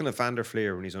 Like looking at van der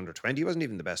Fleer when he's under 20, he wasn't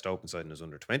even the best open side in his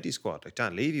under 20 squad. Like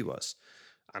Dan Levy was.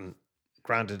 And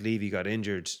granted, Levy got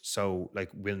injured, so like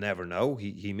we'll never know.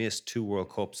 He missed 2 World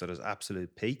Cups at his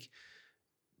absolute peak.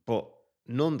 But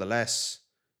nonetheless,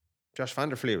 Josh van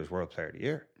der Fleer was World Player of the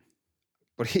Year.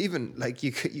 But even like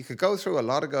you could go through a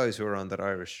lot of guys who are on the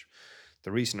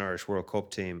recent Irish World Cup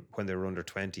team when they were under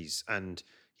 20s, and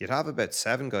you'd have about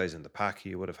 7 guys in the pack who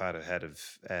you would have had ahead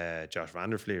of Josh van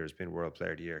der Fleer as being World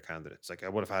Player of the Year candidates. Like I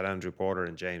would have had Andrew Porter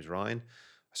and James Ryan.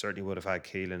 I certainly would have had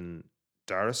Keelan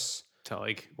Darris.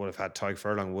 Tig. Would have had Tyke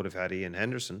Furlong. Would have had Ian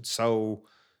Henderson. So,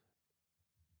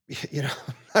 you know,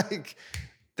 like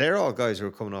they're all guys who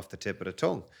are coming off the tip of the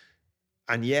tongue.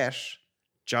 And yet,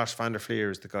 Josh van der Fleer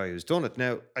is the guy who's done it.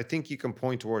 Now, I think you can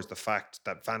point towards the fact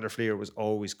that van der Fleer was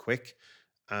always quick,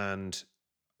 and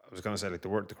I was going to say like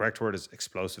the correct word is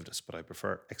explosiveness, but I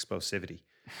prefer explosivity.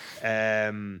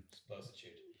 That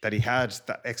he had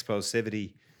that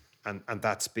explosivity and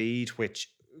that speed, which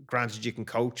granted you can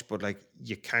coach, but like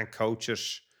you can't coach it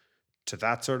to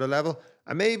that sort of level.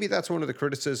 And maybe that's one of the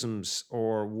criticisms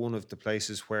or one of the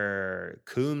places where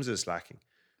Coombs is lacking,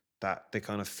 that they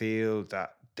kind of feel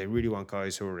that they really want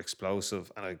guys who are explosive,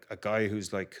 and a guy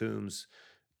who's like Coombs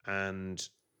and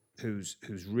who's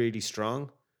really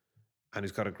strong and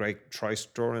who's got a great try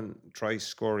scoring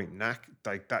knack.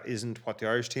 Like that isn't what the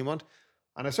Irish team want.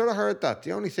 And I sort of heard that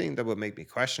the only thing that would make me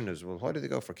question is, well, why did they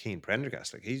go for Keane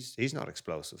Prendergast? Like he's not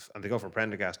explosive, and they go for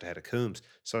Prendergast ahead of Coombs.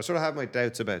 So I sort of have my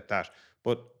doubts about that.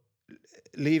 But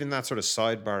leaving that sort of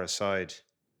sidebar aside,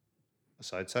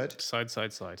 Side.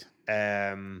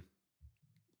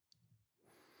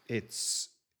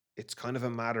 It's kind of a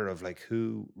matter of like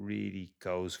who really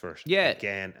goes for it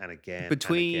again and again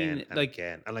between and again and like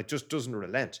again, and like just doesn't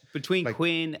relent between like,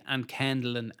 Quinn and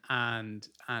Kendall and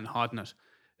Hodnett,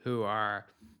 who are,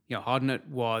 you know, Hodnett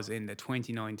was in the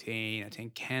 2019, I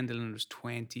think Kendall was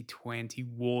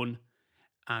 2021,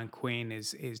 and Quinn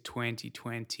is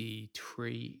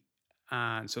 2023,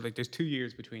 and so like there's 2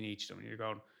 years between each of them, and you're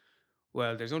going,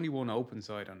 well, there's only one open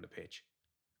side on the pitch.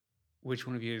 Which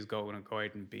one of you is going to go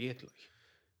out and be it? Like,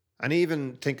 and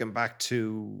even thinking back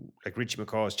to like Richie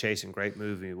McCaw's Chasing Great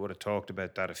movie, we would have talked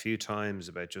about that a few times,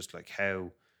 about just like how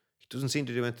he doesn't seem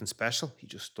to do anything special. He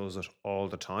just does it all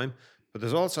the time. But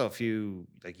there's also a few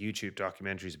like YouTube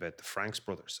documentaries about the Franks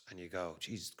brothers, and you go,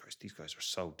 Jesus Christ, these guys are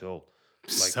so dull.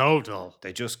 Like, so dull.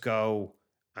 They just go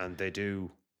and they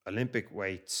do Olympic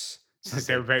weights. Since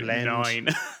they're about 9.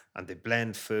 And they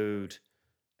blend food,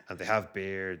 and they have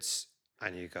beards.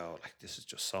 And you go, like, this is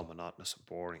just so monotonous and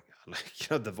boring. Like, you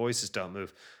know, the voices don't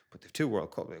move. But they've 2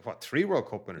 World Cup, like, 3 World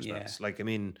Cup winners? Yeah. That's like, I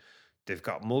mean, they've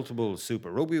got multiple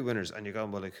Super Rugby winners. And you're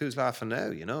going, well, like, who's laughing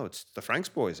now? You know, it's the Franks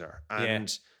boys are.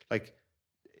 And, like,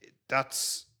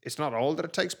 it's not all that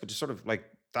it takes, but just sort of, like,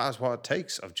 that's what it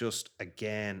takes of just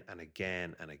again and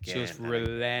again and again. Just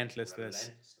relentlessness.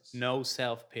 No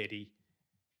self-pity.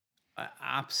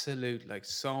 Absolute, like,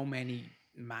 so many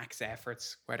max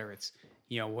efforts, whether it's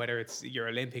your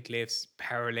Olympic lifts,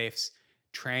 power lifts,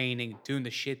 training, doing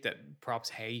the shit that props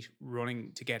hate,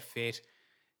 running to get fit,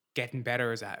 getting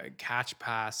better as a catch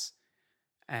pass,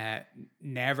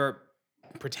 never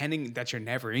pretending that you're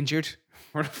never injured.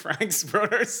 For the Franks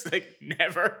brothers, like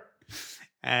never.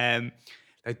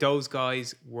 Like those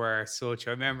guys were such.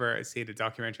 I remember seeing a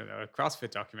documentary, a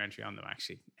CrossFit documentary on them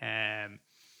actually. And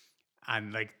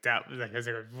like that was like, I was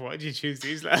like, why did you choose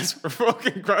these lads for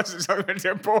fucking CrossFit?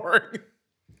 They're boring.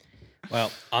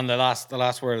 Well, on the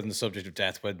last word on the subject of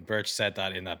death, when Birch said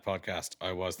that in that podcast,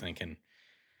 I was thinking,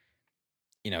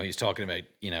 you know, he was talking about,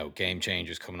 you know, game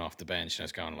changers coming off the bench, and I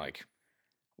was going like,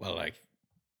 well, like,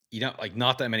 you know, like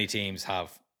not that many teams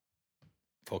have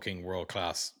fucking world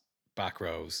class back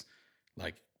rows,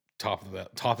 like top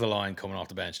of the line coming off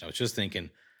the bench. And I was just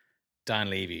thinking, Dan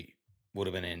Levy would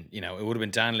have been in, you know, it would have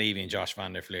been Dan Levy and Josh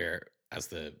van der Fleer as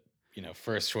the, you know,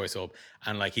 first choice up,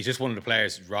 and like he's just one of the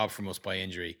players robbed from us by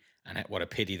injury. And what a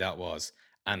pity that was.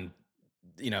 And,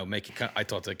 you know, I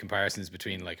thought the comparisons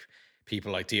between like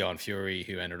people like Dion Fury,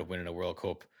 who ended up winning a World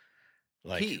Cup,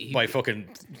 like by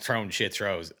fucking throwing shit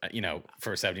throws, you know,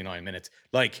 for 79 minutes,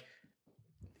 like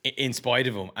in spite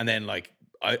of him. And then like,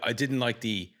 I didn't like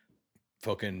the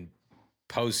fucking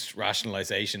post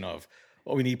rationalization of,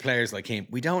 oh, we need players like him.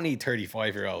 We don't need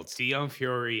 35-year-olds. Dion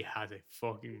Fury has a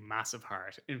fucking massive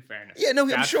heart, in fairness. Yeah,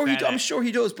 no, I'm sure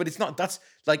he does, but it's not, that's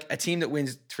like a team that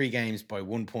wins 3 games by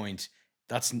 1 point.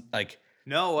 That's like,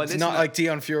 no, well, it's not like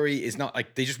Dion Fury is not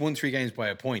like they just won 3 games by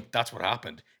a point. That's what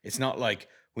happened. It's not like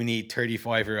we need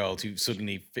 35-year-olds who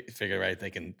suddenly figure out they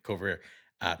can cover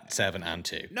at 7 and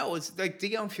 2. No, it's like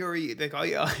Dion Fury. Like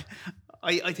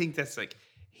I think that's like,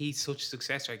 he's such a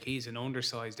success. Like he's an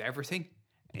undersized everything.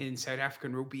 In South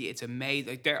African rugby, it's amazing.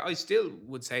 Like I still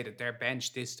would say that their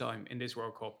bench this time in this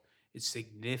World Cup is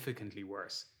significantly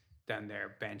worse than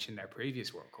their bench in their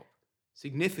previous World Cup.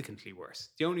 Significantly worse.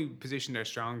 The only position they're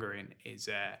stronger in is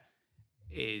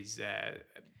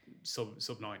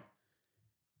sub 9.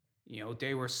 You know,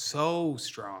 they were so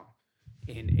strong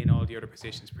in all the other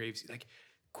positions previously. Like,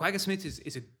 Quagga Smith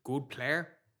is a good player.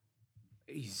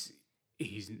 He's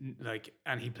like,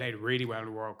 and he played really well in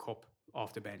the World Cup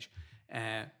off the bench.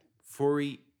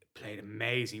 Furry played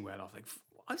amazing well off. Like,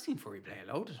 I've seen Furry play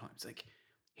a load of times. Like,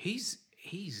 he's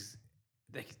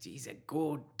a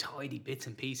good tidy bits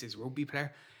and pieces rugby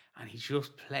player, and he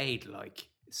just played like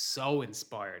so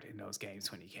inspired in those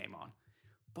games when he came on.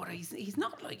 But he's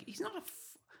not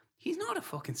a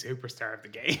fucking superstar of the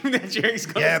game. That he's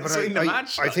going to swing the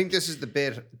match. I think this is the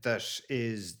bit that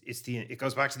it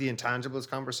goes back to the intangibles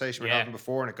conversation we were having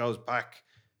before, and it goes back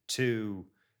to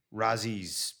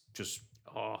Razzie's just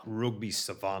rugby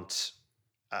savant,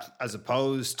 as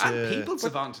opposed to people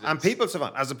savant,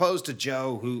 as opposed to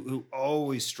Joe, who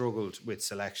always struggled with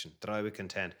selection. That I would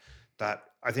contend that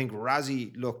I think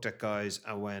Razzie looked at guys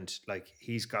and went, like,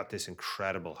 he's got this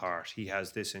incredible heart. He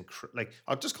has this like,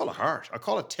 I'll just call it heart. I'll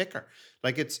call it ticker.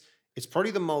 Like, it's probably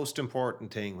the most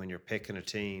important thing when you're picking a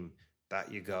team,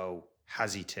 that you go,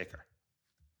 has he ticker?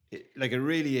 It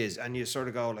really is. And you sort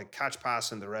of go, like, catch,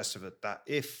 pass, and the rest of it, that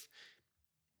if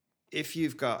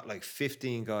you've got like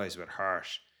 15 guys with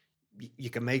heart, you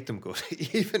can make them good.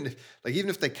 even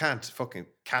if they can't fucking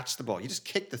catch the ball, you just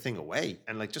kick the thing away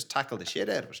and like just tackle the shit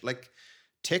out of it. Like,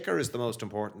 ticker is the most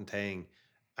important thing.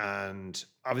 And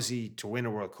obviously to win a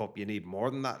World Cup, you need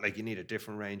more than that. Like, you need a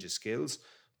different range of skills.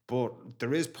 But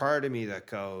there is part of me that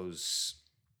goes,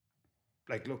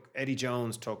 like, look, Eddie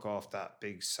Jones took off that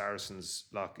big Saracens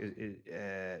lock, Nick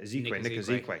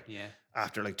Ezekwe,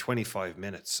 after like 25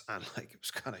 minutes. And like, it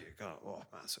was kind of, you're going, oh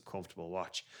man, it's a comfortable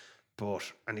watch.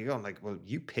 And you're going like, well,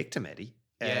 you picked him, Eddie.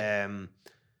 Yeah.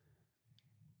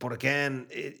 But again,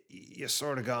 you're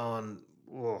sort of going,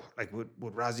 whoa, like,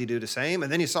 would Razzie do the same?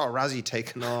 And then you saw Razzie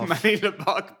taking off Manny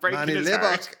Libbok breaking his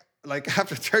heart. Like,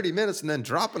 after 30 minutes and then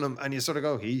dropping him, and you sort of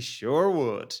go, he sure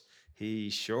would. He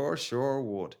sure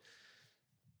would.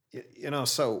 You know,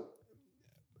 so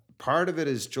part of it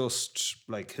is just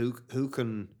like, who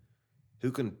can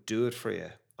do it for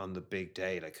you on the big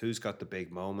day? Like, who's got the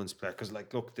big moments? Because,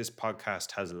 like, look, this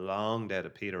podcast has long dead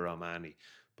of Peter O'Mahony,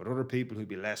 but other people who'd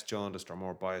be less jaundiced or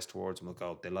more biased towards him will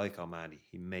go, they like O'Mahony.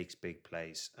 He makes big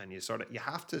plays. And you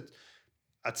have to,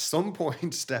 at some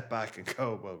point, step back and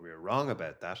go, well, we were wrong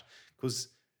about that, because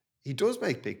he does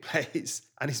make big plays,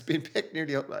 and he's been picked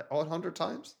nearly 100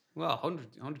 times. Well,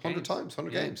 100 times,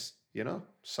 100 games, you know?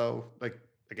 So, like,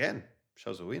 again,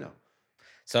 shows what we know.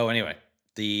 So anyway,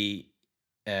 the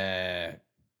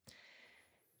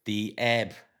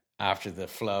ebb after the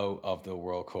flow of the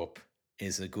World Cup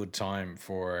is a good time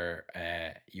for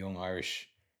young Irish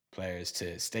players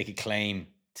to stake a claim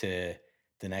to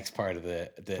the next part of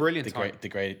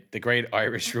the great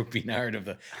Irish rugby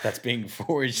narrative that's being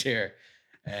forged here.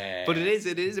 But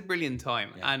it is a brilliant time,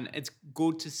 and it's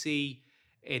good to see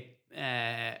it.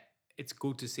 It's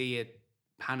good to see it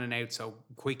panning out so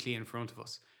quickly in front of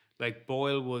us. Like,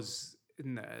 Boyle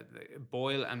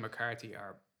and McCarthy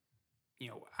are, you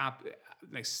know,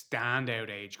 like, standout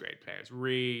age grade players,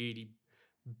 really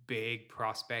big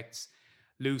prospects.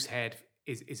 Loosehead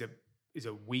is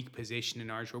a weak position in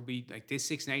Irish rugby. Like, this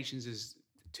Six Nations is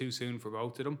too soon for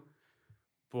both of them,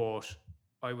 but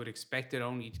I would expect it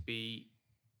only to be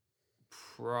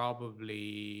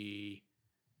probably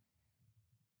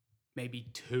maybe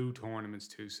 2 tournaments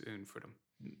too soon for them.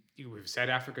 We've South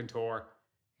African tour,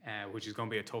 which is going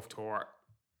to be a tough tour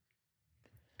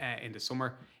in the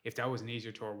summer. If that was an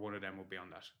easier tour, one of them would be on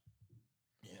that.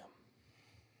 Yeah.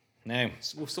 Now,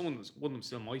 one of them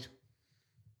still might.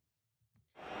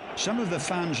 Some of the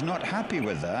fans not happy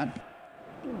with that.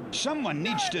 Someone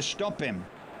needs to stop him.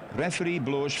 Referee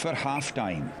blows for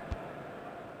half-time.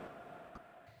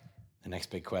 the next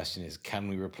big question is, can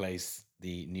we replace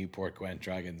the Newport Gwent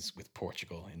Dragons with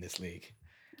Portugal in this league?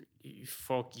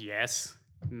 Fuck yes.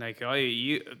 Like,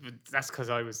 that's because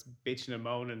I was bitching and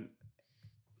moaning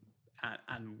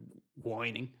and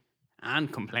whining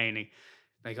and complaining.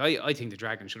 Like, I think the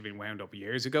Dragons should have been wound up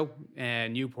years ago.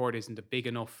 Newport isn't a big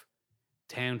enough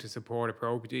town to support a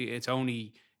pro. It's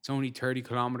only 30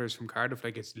 kilometers from Cardiff.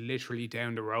 Like, it's literally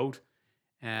down the road.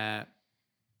 The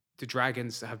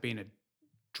Dragons have been a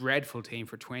dreadful team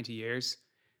for 20 years.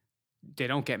 They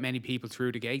don't get many people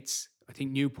through the gates. I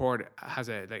think Newport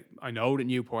I know that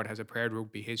Newport has a proud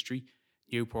rugby history.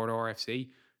 Newport RFC.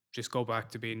 Just go back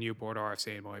to being Newport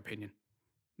RFC, in my opinion.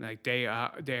 Like,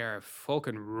 they're a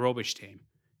fucking rubbish team.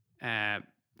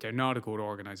 They're not a good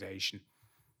organisation.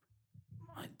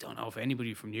 I don't know if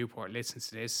anybody from Newport listens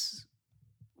to this.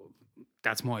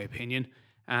 That's my opinion.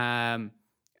 And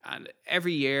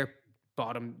every year,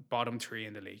 bottom 3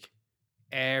 in the league.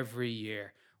 every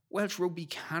year. Welsh rugby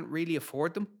can't really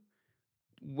afford them.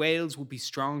 Wales would be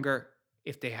stronger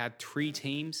if they had 3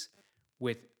 teams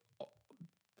with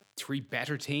 3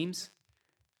 better teams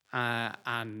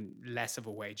and less of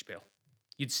a wage bill.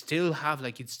 You'd still have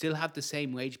the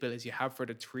same wage bill as you have for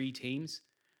the 3 teams.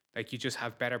 Like, you just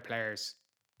have better players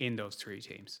in those 3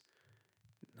 teams.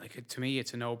 Like, to me,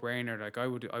 it's a no-brainer. Like, I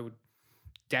would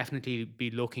definitely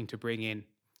be looking to bring in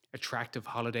attractive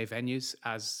holiday venues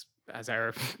as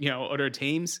our other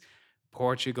teams.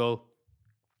 Portugal,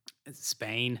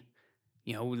 Spain.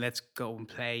 Let's go and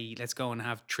play. Let's go and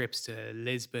have trips to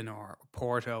Lisbon or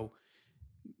Porto,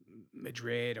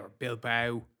 Madrid or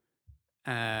Bilbao,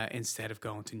 instead of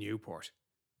going to Newport.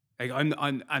 Like,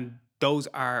 and those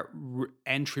are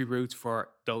entry routes for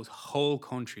those whole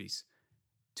countries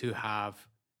to have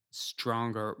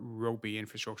stronger rugby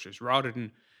infrastructures rather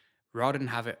than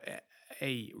have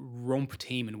a rump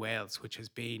team in Wales, which has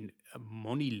been a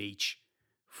money leech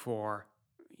for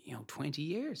 20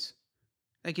 years.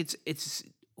 Like, it's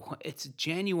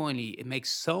genuinely, it makes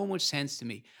so much sense to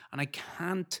me, and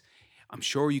I'm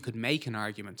sure you could make an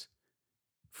argument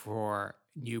for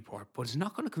Newport, but it's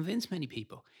not going to convince many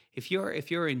people. If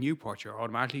you're in Newport, you're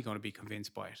automatically going to be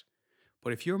convinced by it.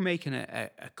 But if you're making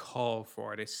a call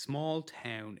for this small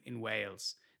town in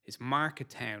Wales, this market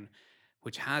town,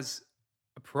 which has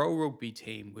a pro rugby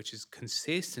team which is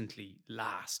consistently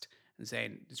last, and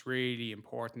saying it's really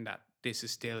important that this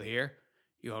is still here,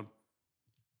 you go,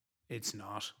 it's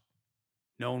not.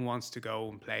 No one wants to go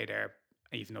and play there,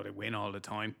 even though they win all the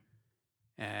time.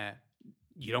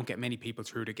 You don't get many people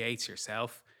through the gates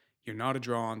yourself. You're not a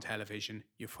draw on television.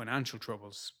 You have financial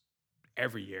troubles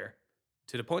every year,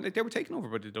 to the point that they were taken over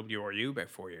by the WRU about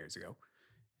 4 years ago.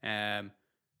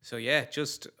 So yeah,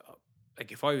 just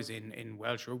like, if I was in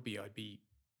Welsh rugby, I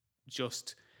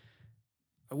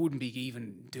wouldn't be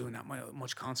even doing that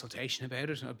much consultation about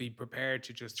it. I'd be prepared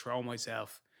to just throw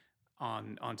myself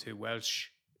onto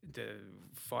the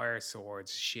fire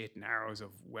swords, shit and arrows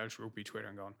of Welsh rugby Twitter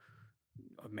and going,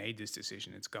 I've made this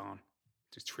decision. It's gone.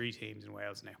 There's 3 teams in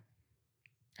Wales now.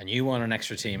 And you want an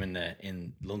extra team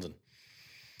in London?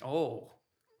 Oh,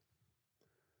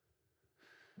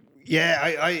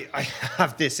 Yeah, I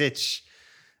have this itch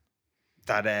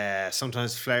that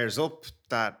sometimes flares up,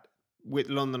 that with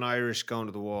London Irish going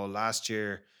to the wall last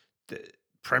year, the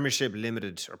Premiership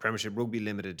Limited, or Premiership Rugby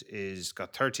Limited, is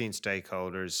got 13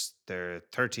 stakeholders. There are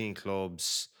 13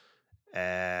 clubs.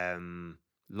 London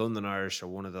Irish are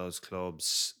one of those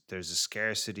clubs. There's a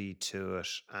scarcity to it,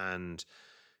 and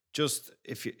just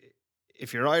if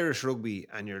you're Irish rugby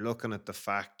and you're looking at the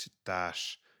fact that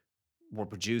we're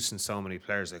producing so many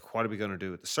players, like, what are we going to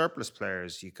do with the surplus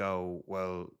players? You go,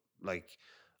 well, like,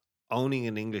 owning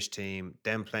an English team,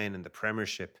 them playing in the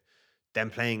Premiership, them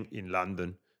playing in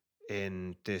London,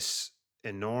 in this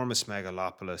enormous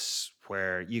megalopolis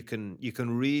where you can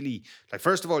really, like,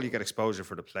 first of all, you get exposure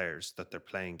for the players that they're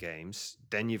playing games.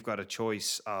 Then you've got a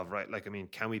choice of, right, like, I mean,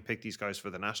 can we pick these guys for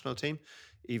the national team,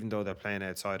 even though they're playing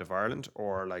outside of Ireland?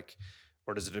 Or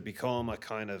does it become a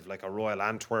kind of like a Royal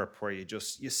Antwerp where you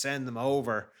send them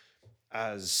over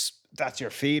as that's your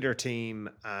feeder team,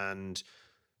 and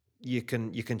you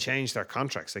can change their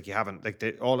contracts? Like, you haven't, like,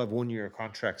 they all have 1-year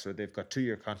contracts, or they've got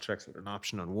 2-year contracts with an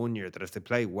option on 1 year, that if they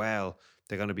play well,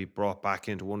 they're going to be brought back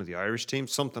into one of the Irish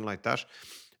teams, something like that.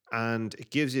 And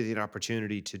it gives you the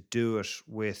opportunity to do it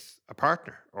with a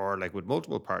partner, or like with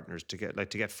multiple partners, to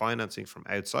get financing from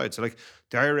outside. So, like,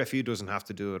 the IRFU doesn't have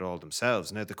to do it all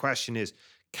themselves. Now the question is,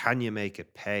 can you make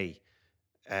it pay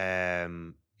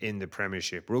in the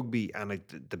Premiership Rugby? And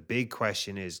like, the big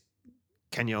question is,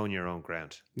 can you own your own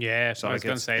ground? yeah. So, I was like,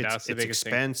 going to say that's the it's biggest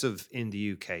thing. expensive in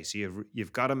the UK. So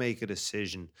you've got to make a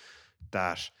decision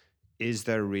that, is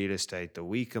there real estate that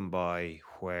we can buy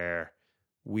where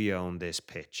we own this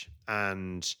pitch?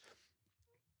 And,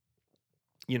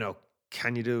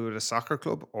 can you do it with a soccer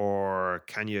club, or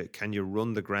can you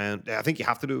run the ground? I think you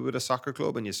have to do it with a soccer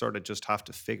club, and you sort of just have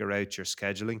to figure out your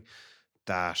scheduling,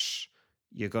 that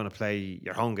you're going to play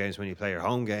your home games when you play your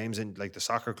home games, and like the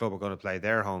soccer club are going to play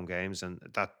their home games, and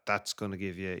that's going to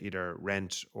give you either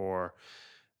rent or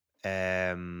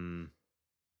can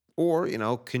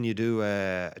you do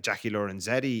a Jackie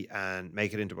Lorenzetti and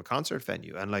make it into a concert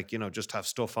venue, and, like, just have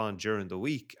stuff on during the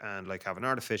week, and like have an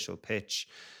artificial pitch,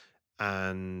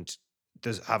 and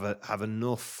have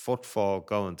enough footfall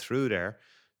going through there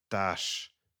that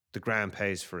the ground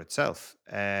pays for itself.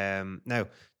 Now,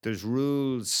 there's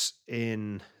rules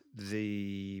in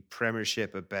the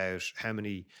Premiership about how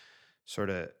many sort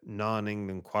of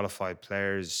non-England qualified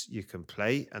players you can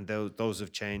play, and those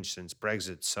have changed since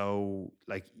Brexit. So,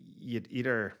 like, you'd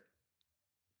either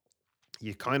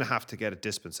you kind of have to get a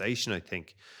dispensation, I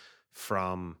think,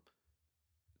 from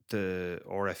the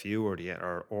RFU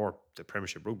or the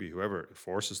Premiership Rugby, whoever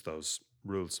enforces those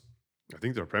rules. I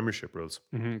think they're Premiership rules.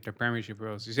 The Premiership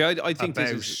rules. You see, I think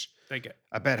this is like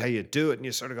about how you do it, and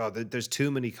you sort of go, there's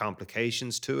too many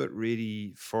complications to it,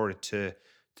 really, for it to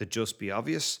just be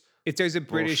obvious. if there's a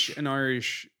British, an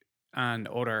Irish, and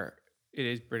other, it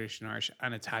is British and Irish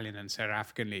and Italian and South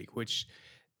African league, which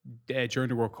during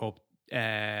the World Cup,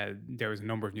 there was a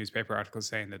number of newspaper articles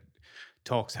saying that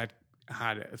talks had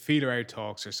feeler out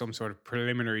talks or some sort of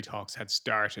preliminary talks had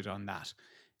started on that,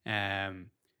 and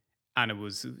it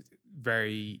was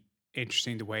very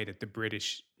interesting the way that the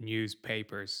British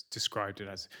newspapers described it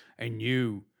as a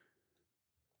new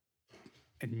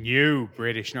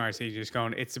British and Irish league. Just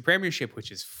going, it's the Premiership,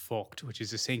 which is fucked, which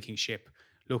is a sinking ship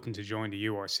looking to join the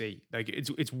URC. Like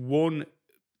it's one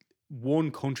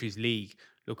country's league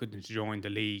looking to join the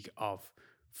league of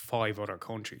 5 other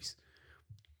countries,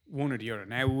 one or the other.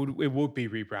 Now it would be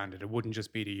rebranded. It wouldn't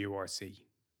just be the URC.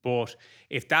 But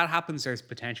if that happens, there's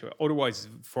potential. Otherwise,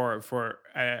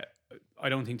 I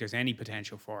don't think there's any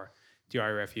potential for the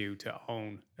IRFU to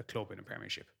own a club in a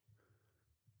Premiership.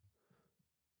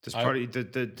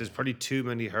 There's probably too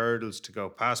many hurdles to go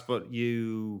past, but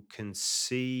you can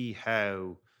see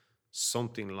how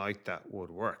something like that would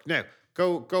work. Now,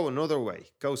 go another way.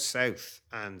 Go south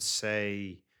and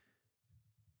say,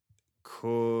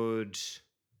 could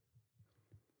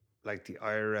like the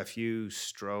IRFU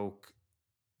stroke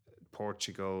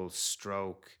Portugal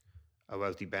stroke a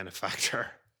wealthy benefactor,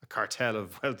 a cartel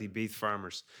of wealthy beef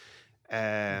farmers.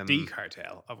 The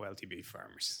cartel of wealthy beef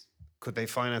farmers. Could they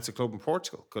finance a club in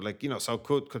Portugal?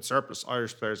 Could surplus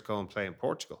Irish players go and play in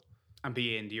Portugal? And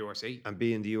be in the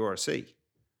URC.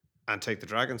 And take the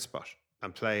Dragon spot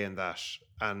and play in that.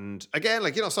 And again,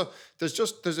 so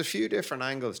there's a few different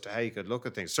angles to how you could look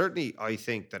at things. Certainly, I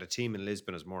think that a team in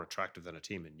Lisbon is more attractive than a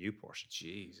team in Newport.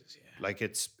 Jesus, yeah. Like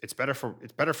it's better for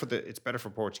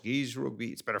Portuguese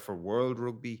rugby. It's better for world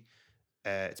rugby.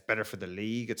 It's better for the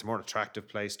league. It's a more attractive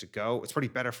place to go. It's probably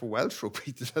better for Welsh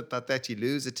rugby that you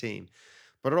lose a team.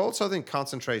 But it also then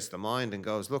concentrates the mind and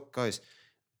goes, look, guys,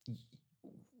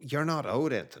 you're not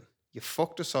owed anything. You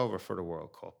fucked us over for the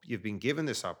World Cup. You've been given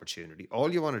this opportunity.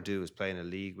 All you want to do is play in a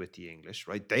league with the English,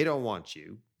 right? They don't want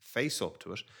you. Face up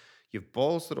to it. You've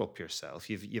ballsed it up yourself.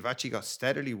 You've actually got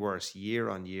steadily worse year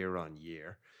on year on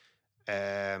year.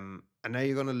 And now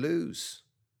you're going to lose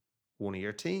one of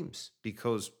your teams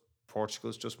because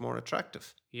Portugal's just more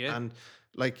attractive. Yeah. And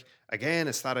again,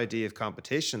 it's that idea of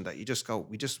competition that you just go,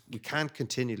 we can't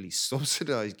continually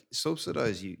subsidize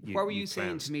you. What were you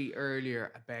saying to me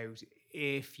earlier about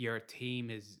if your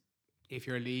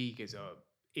league is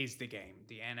the game,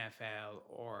 the NFL,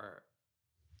 or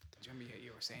do you remember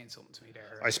you were saying something to me there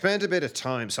earlier? I spent a bit of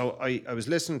time. So I was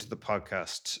listening to the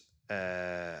podcast,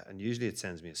 and usually it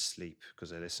sends me asleep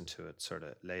because I listen to it sort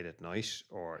of late at night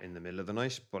or in the middle of the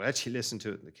night, but I actually listened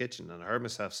to it in the kitchen and I heard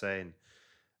myself saying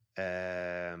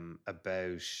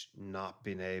about not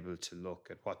being able to look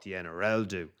at what the NRL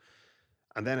do.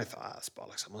 And then I thought, it's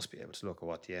bollocks, I must be able to look at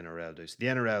what the NRL does. The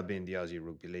NRL being the Aussie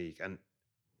Rugby League. And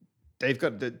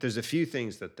there's a few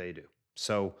things that they do.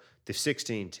 So they've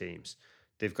 16 teams.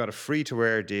 They've got a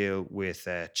free-to-air deal with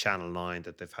Channel 9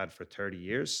 that they've had for 30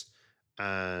 years.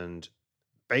 And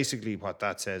basically what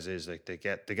that says is like they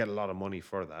get a lot of money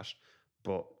for that.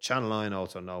 But Channel 9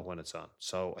 also know when it's on.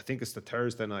 So I think it's the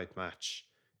Thursday night match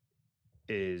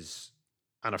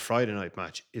and a Friday night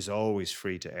match is always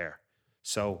free to air.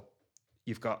 So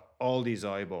you've got all these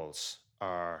eyeballs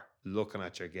are looking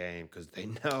at your game because they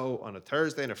know on a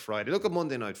Thursday and a Friday. Look at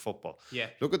Monday Night Football. Yeah.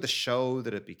 Look at the show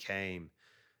that it became.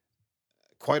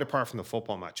 Quite apart from the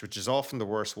football match, which is often the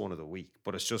worst one of the week,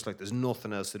 but it's just like there's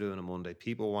nothing else to do on a Monday.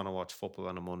 People want to watch football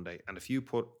on a Monday. And if you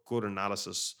put good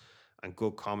analysis and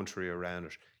good commentary around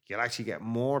it, you'll actually get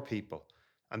more people.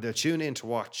 And they'll tune in to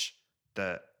watch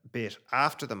the bit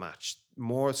after the match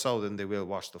more so than they will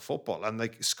watch the football. And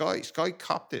like Sky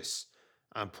copped this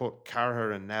and put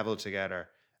Carragher and Neville together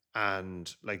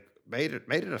and like made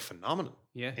it a phenomenon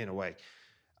in a way.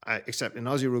 Except in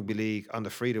Aussie Rugby League, on the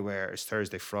free-to-air, it's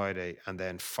Thursday, Friday, and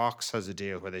then Fox has a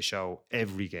deal where they show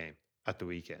every game at the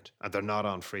weekend, and they're not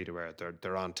on free-to-air;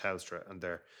 they're on Telstra,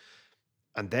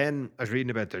 and then I was reading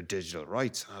about their digital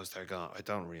rights, and I was there going, I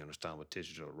don't really understand what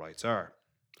digital rights are,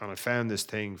 and I found this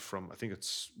thing from I think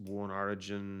it's One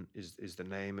Origin is the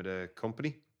name of the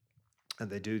company, and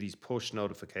they do these push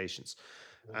notifications,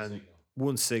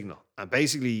 One Signal, and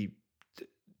basically the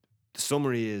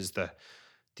summary is that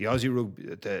the Aussie Rugby,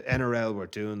 the NRL were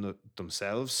doing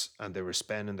themselves, and they were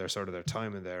spending their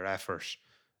time and their effort,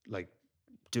 like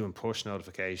doing push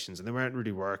notifications, and they weren't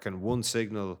really working. One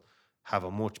Signal have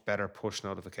a much better push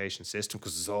notification system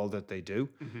because it's all that they do.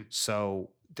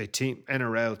 So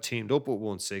NRL teamed up with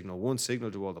One Signal. One Signal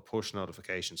do all the push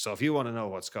notifications. So if you want to know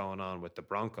what's going on with the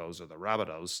Broncos or the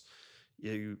Rabbitohs,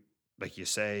 you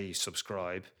say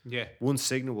subscribe. Yeah. One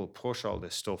Signal will push all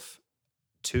this stuff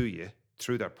to you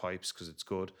through their pipes because it's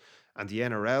good. And the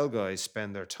NRL guys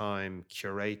spend their time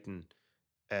curating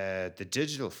the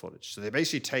digital footage. So they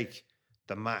basically take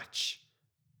the match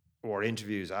or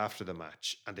interviews after the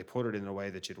match and they put it in a way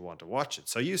that you'd want to watch it.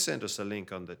 So you sent us a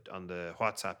link on the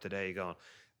WhatsApp today going,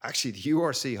 actually the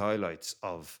URC highlights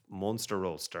of Munster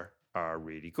Ulster are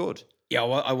really good. Yeah,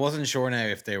 well, I wasn't sure now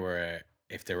if they were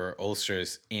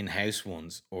Ulster's in-house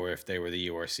ones or if they were the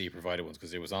URC provided ones,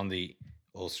 because it was on the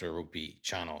Ulster Rugby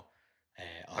channel.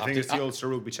 I think it's the Ulster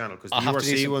Rugby channel because the I'll have to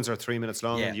do URC some- ones are 3 minutes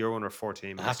long Yeah. and your one are 14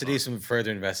 minutes I'll have to long. do some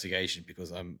further investigation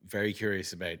because I'm very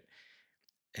curious about,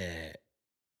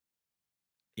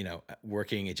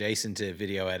 working adjacent to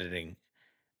video editing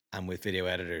and with video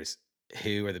editors.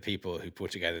 Who are the people who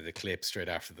put together the clips straight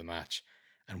after the match,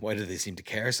 and why do they seem to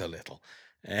care so little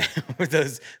with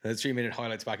those 3-minute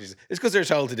highlights packages? It's because they're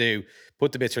told to do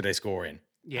put the bits where they score in,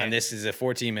 and this is a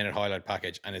 14-minute highlight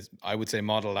package, and it's, I would say,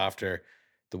 modeled after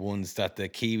the ones that the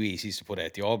Kiwis used to put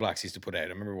out, the All Blacks used to put out. I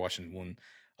remember watching one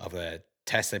of a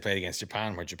test they played against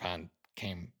Japan where Japan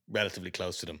came relatively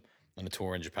close to them on a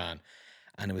tour in Japan.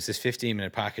 And it was this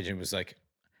 15-minute package and it was like,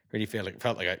 really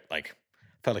felt like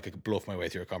I could bluff my way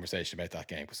through a conversation about that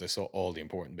game because I saw all the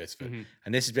important bits of it.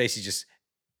 And this is basically just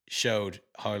showed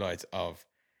highlights of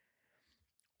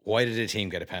why did a team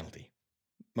get a penalty?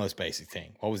 Most basic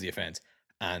thing. What was the offense?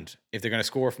 And if they're going to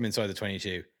score from inside the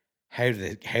 22, how do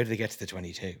they get to the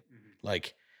 22?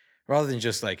 Like, rather than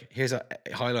just like, here's a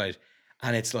highlight,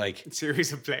 and it's like A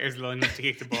series of players lining up to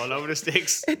kick the ball over the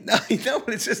sticks. no,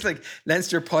 it's just like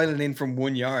Leinster piling in from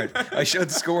 1 yard. I showed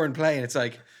the score and play, and it's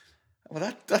like, well,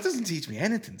 that doesn't teach me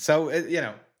anything. So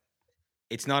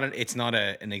it's not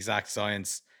an exact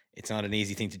science. It's not an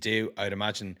easy thing to do. I would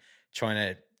imagine trying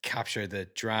to capture the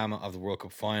drama of the World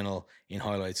Cup final in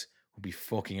highlights would be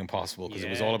fucking impossible because it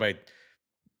was all about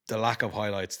the lack of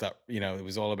highlights. That it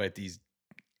was all about these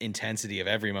intensity of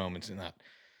every moment in that.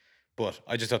 But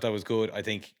I just thought that was good. I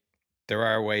think there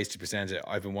are ways to present it.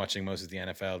 I've been watching most of the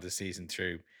NFL this season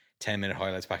through 10-minute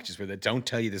highlights packages where they don't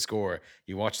tell you the score.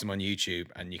 You watch them on YouTube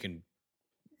and you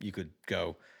could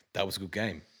go, that was a good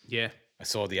game. Yeah. I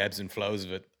saw the ebbs and flows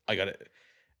of it. I got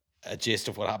a gist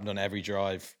of what happened on every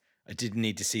drive. I didn't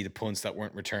need to see the punts that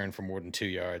weren't returned for more than 2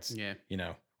 yards. Yeah.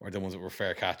 Or the ones that were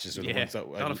fair catches or the ones that a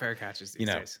lot of fair catches these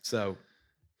days. So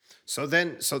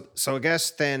I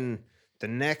guess then the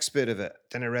next bit of it,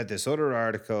 then I read this other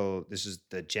article. This is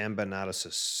the Jemba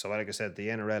analysis. So like I said, the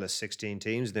NRL is 16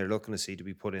 teams and they're looking to see to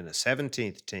be put in a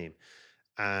 17th team.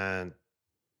 And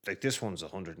like this one's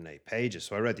 108 pages.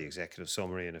 So I read the executive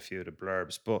summary and a few of the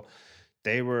blurbs, but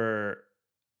they were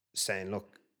saying,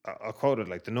 look, I'll quote it,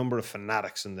 like the number of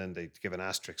fanatics, and then they give an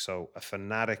asterisk. So a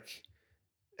fanatic,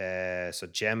 so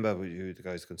Jemba, who the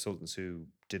guys, consultants who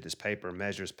did this paper,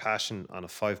 measures passion on a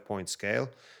 5-point scale,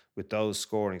 with those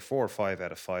scoring 4 or 5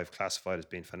 out of 5 classified as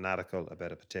being fanatical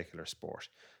about a particular sport.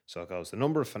 So it goes, the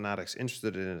number of fanatics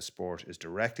interested in a sport is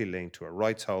directly linked to a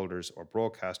rights holder's or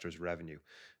broadcaster's revenue,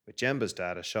 with Jemba's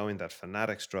data showing that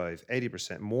fanatics drive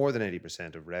more than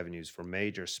 80% of revenues for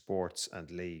major sports and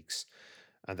leagues.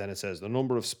 And then it says the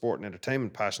number of sport and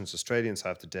entertainment passions Australians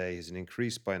have today has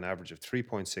increased by an average of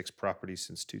 3.6 properties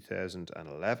since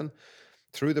 2011.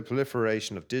 Through the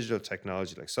proliferation of digital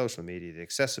technology like social media, the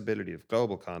accessibility of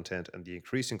global content, and the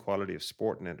increasing quality of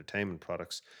sport and entertainment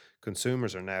products,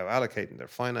 consumers are now allocating their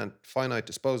finite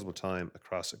disposable time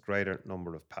across a greater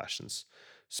number of passions.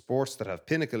 Sports that have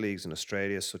pinnacle leagues in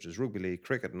Australia, such as rugby league,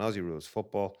 cricket, and Aussie rules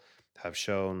football, have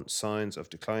shown signs of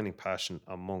declining passion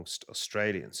amongst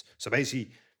Australians. So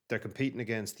basically, they're competing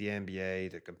against the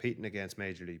NBA, they're competing against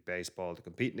Major League Baseball, they're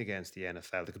competing against the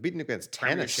NFL, they're competing against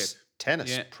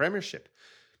Premiership.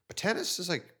 But tennis is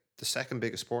like the second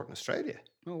biggest sport in Australia.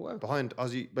 Oh, wow. Behind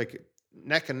Aussie, like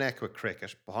neck and neck with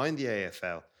cricket, behind the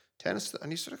AFL. Tennis,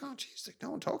 and you sort of go, geez, like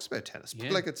no one talks about tennis.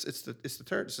 But like it's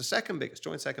the second biggest,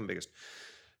 joint second biggest.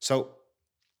 So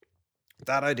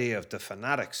that idea of the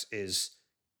fanatics is,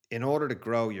 in order to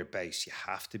grow your base, you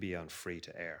have to be on free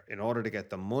to air. In order to get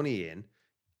the money in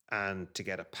and to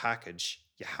get a package,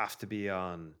 you have to be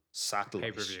on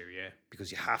satellite. Pay-per-view, yeah.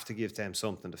 Because you have to give them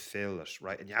something to fill it,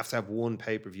 right? And you have to have one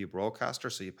pay-per-view broadcaster,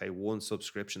 so you pay one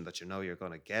subscription that you know you're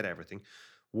going to get everything.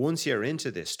 Once you're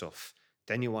into this stuff,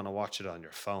 then you want to watch it on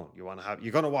your phone. You're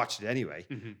going to watch it anyway,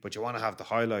 but you want to have the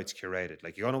highlights curated.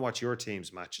 Like you're going to watch your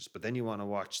team's matches, but then you want to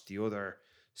watch the other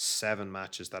 7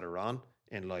 matches that are on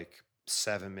in like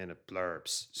 7-minute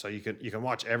blurbs. So you can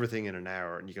watch everything in an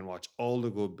hour, and you can watch all the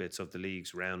good bits of the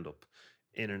league's roundup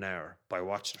in an hour by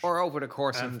watching it. Or over the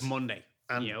course of And- Monday.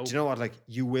 And you know? do you know what? Like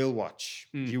you will watch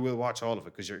all of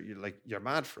it because you're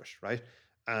mad for it, right?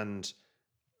 And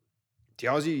the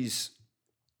Aussies,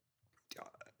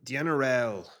 the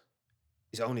NRL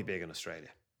is only big in Australia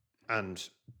and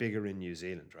bigger in New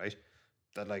Zealand, right?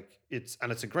 That like it's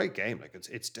a great game. Like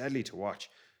it's deadly to watch,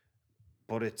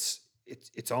 but it's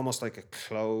almost like a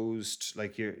closed,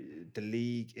 like the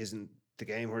league isn't the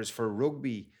game. Whereas for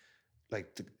rugby,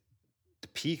 like the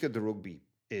peak of the rugby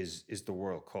is the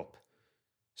World Cup.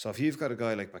 So if you've got a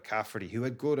guy like McCafferty who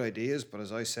had good ideas, but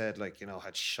as I said, like, you know,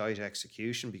 had shite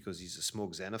execution because he's a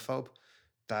smug xenophobe,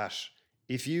 that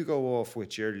if you go off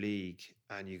with your league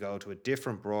and you go to a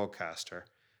different broadcaster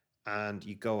and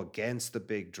you go against the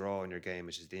big draw in your game,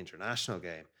 which is the international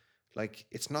game, like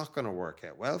it's not going to work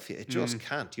out well for you. It just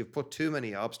can't. You've put too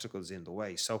many obstacles in the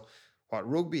way. So what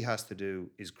rugby has to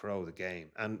do is grow the game.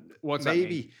 And What's that mean?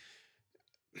 maybe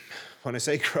when I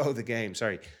say grow the game,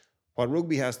 sorry, what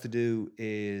rugby has to do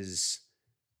is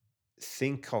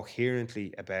think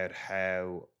coherently about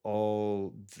how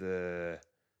all the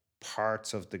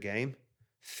parts of the game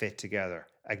fit together,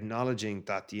 acknowledging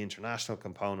that the international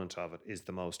component of it is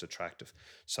the most attractive.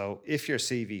 So if you're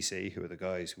CVC, who are the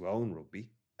guys who own rugby,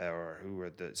 or who are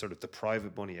the sort of the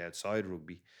private money outside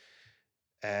rugby,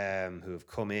 who have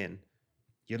come in,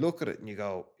 you look at it and you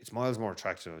go, it's miles more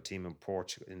attractive a team in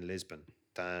Portugal, in Lisbon,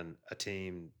 than a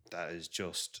team that is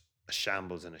just a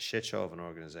shambles and a shit show of an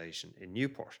organization in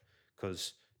Newport,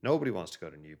 because nobody wants to go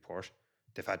to Newport.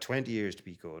 They've had 20 years to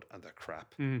be good and they're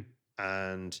crap.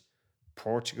 And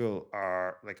Portugal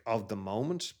are like of the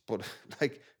moment, but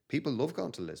like people love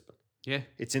going to Lisbon. Yeah.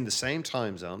 It's in the same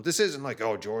time zone. This isn't like,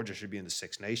 oh, Georgia should be in the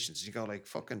Six Nations. You go like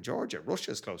fucking Georgia.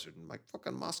 Russia's closer than, like,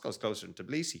 fucking Moscow's closer than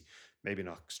Tbilisi. Maybe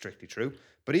not strictly true.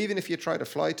 But even if you try to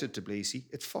fly to Tbilisi,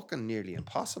 it's fucking nearly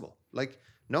impossible. Like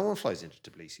no one flies into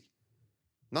Tbilisi.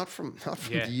 Not from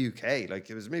the UK. Like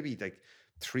it was maybe like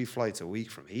 3 flights a week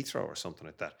from Heathrow or something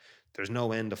like that. There's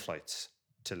no end of flights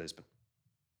to Lisbon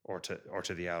or to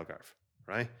the Algarve,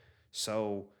 right?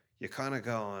 So you're kind of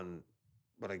going,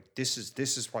 but like this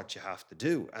is what you have to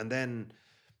do. And then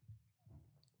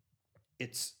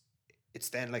it's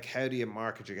then like, how do you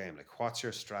market your game? Like what's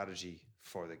your strategy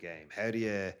for the game? How do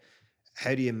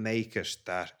you make it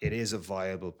that it is a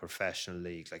viable professional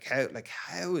league? Like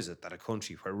how is it that a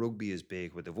country where rugby is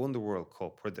big, where they've won the World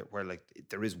Cup, where like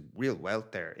there is real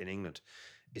wealth there in England,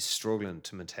 is struggling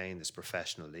to maintain this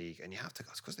professional league? And you have to go,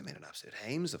 it's because they made an absolute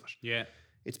hames of it. Yeah.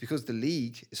 It's because the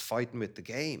league is fighting with the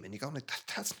game, and you're going like,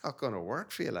 that's not going to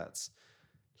work for you, lads.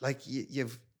 Like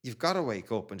you've got to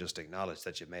wake up and just acknowledge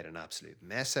that you've made an absolute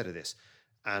mess out of this,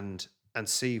 and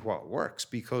see what works,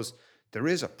 because there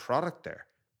is a product there.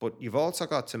 But you've also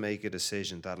got to make a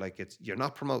decision that like you're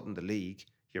not promoting the league,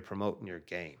 you're promoting your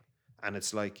game. And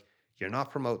it's like, you're not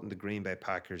promoting the Green Bay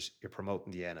Packers, you're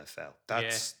promoting the NFL.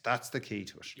 That's the key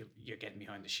to it. You're getting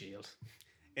behind the shield.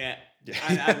 Yeah.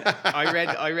 And I read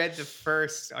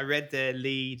the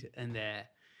lead in the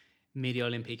Media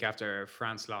Olympique after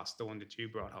France lost, the one that you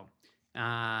brought home.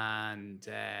 And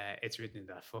it's written in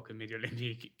that fucking Media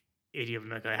Olympique idiom.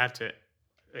 Like I had to,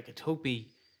 like it took me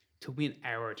an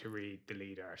hour to read the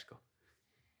lead article,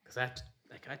 because I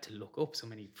had to look up so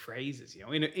many phrases, you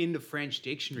know, in the French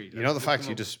dictionary. You know, the fact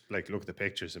you just like look at the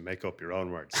pictures and make up your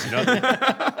own words. You know,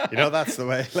 you know that's the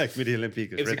way like Media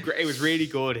Olympique is written. It was really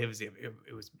good. It was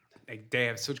like, they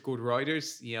have such good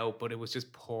writers, you know, but it was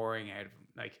just pouring out of him.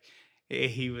 Like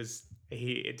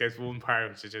there's one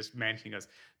part which is just mentioning us,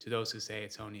 to those who say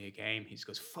it's only a game. He just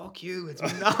goes, "Fuck you, it's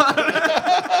not."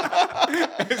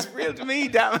 It's real to me,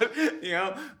 damn it, you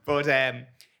know. But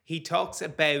he talks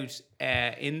about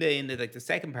in the like the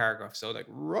second paragraph, so like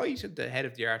right at the head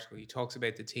of the article, he talks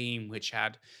about the team which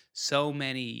had so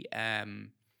many,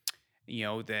 you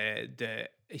know, the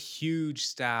huge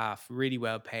staff, really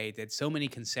well paid. They had so many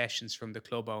concessions from the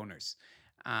club owners,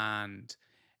 and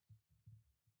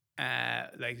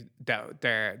like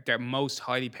their most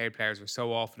highly paid players were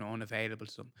so often unavailable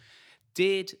to them.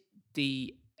 Did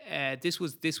the this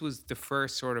was the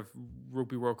first sort of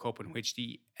Rugby World Cup in which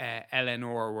the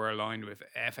LNR were aligned with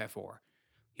FFR,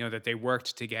 you know, that they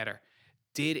worked together.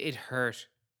 Did it hurt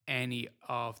any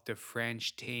of the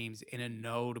French teams in a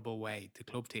notable way? The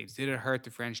club teams, did it hurt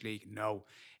the French league? No.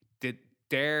 Did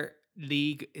their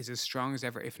league is as strong as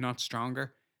ever, if not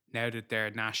stronger, now that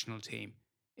their national team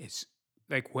is,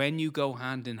 like, when you go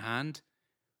hand in hand,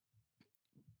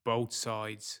 both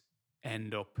sides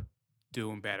end up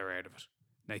doing better out of it.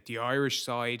 Like the Irish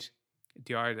side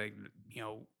The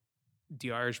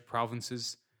Irish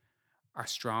provinces are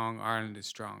strong. Ireland is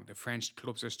strong. The French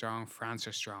clubs are strong. France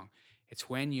are strong. It's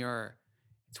when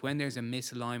there's a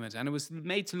misalignment, and it was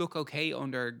made to look okay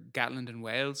under Gatland and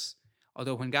Wales.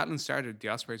 Although when Gatland started, the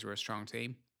Ospreys were a strong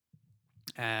team,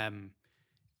 and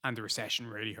the recession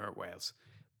really hurt Wales.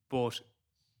 But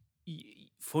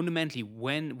fundamentally,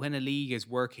 when a league is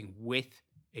working with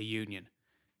a union,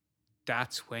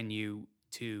 that's when you,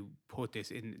 to put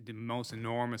this in the most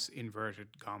enormous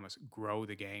inverted commas, grow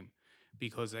the game.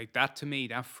 Because like that, to me,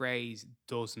 that phrase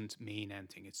doesn't mean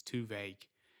anything. It's too vague.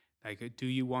 Like, do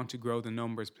you want to grow the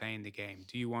numbers playing the game?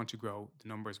 Do you want to grow the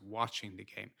numbers watching the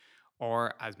game?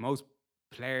 Or as most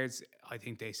players, I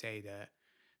think they say,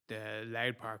 the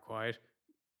loud part quiet,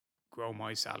 grow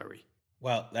my salary.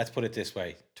 Well, let's put it this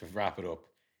way to wrap it up.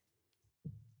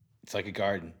 It's like a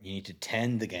garden. You need to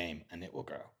tend the game and it will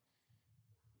grow.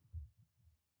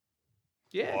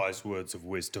 Yeah. Wise words of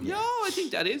wisdom. No, I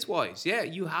think that is wise. Yeah,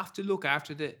 you have to look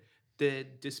after the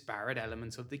disparate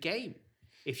elements of the game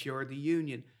if you're the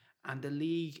union. And the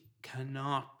league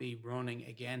cannot be running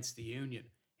against the union.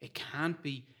 It can't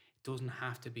be. It doesn't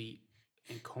have to be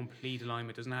in complete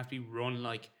alignment. It doesn't have to be run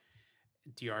like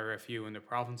the RFU in the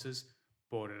provinces,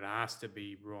 but it has to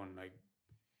be run like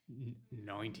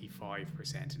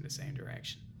 95% in the same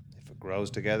direction. If it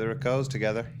grows together, it goes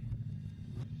together.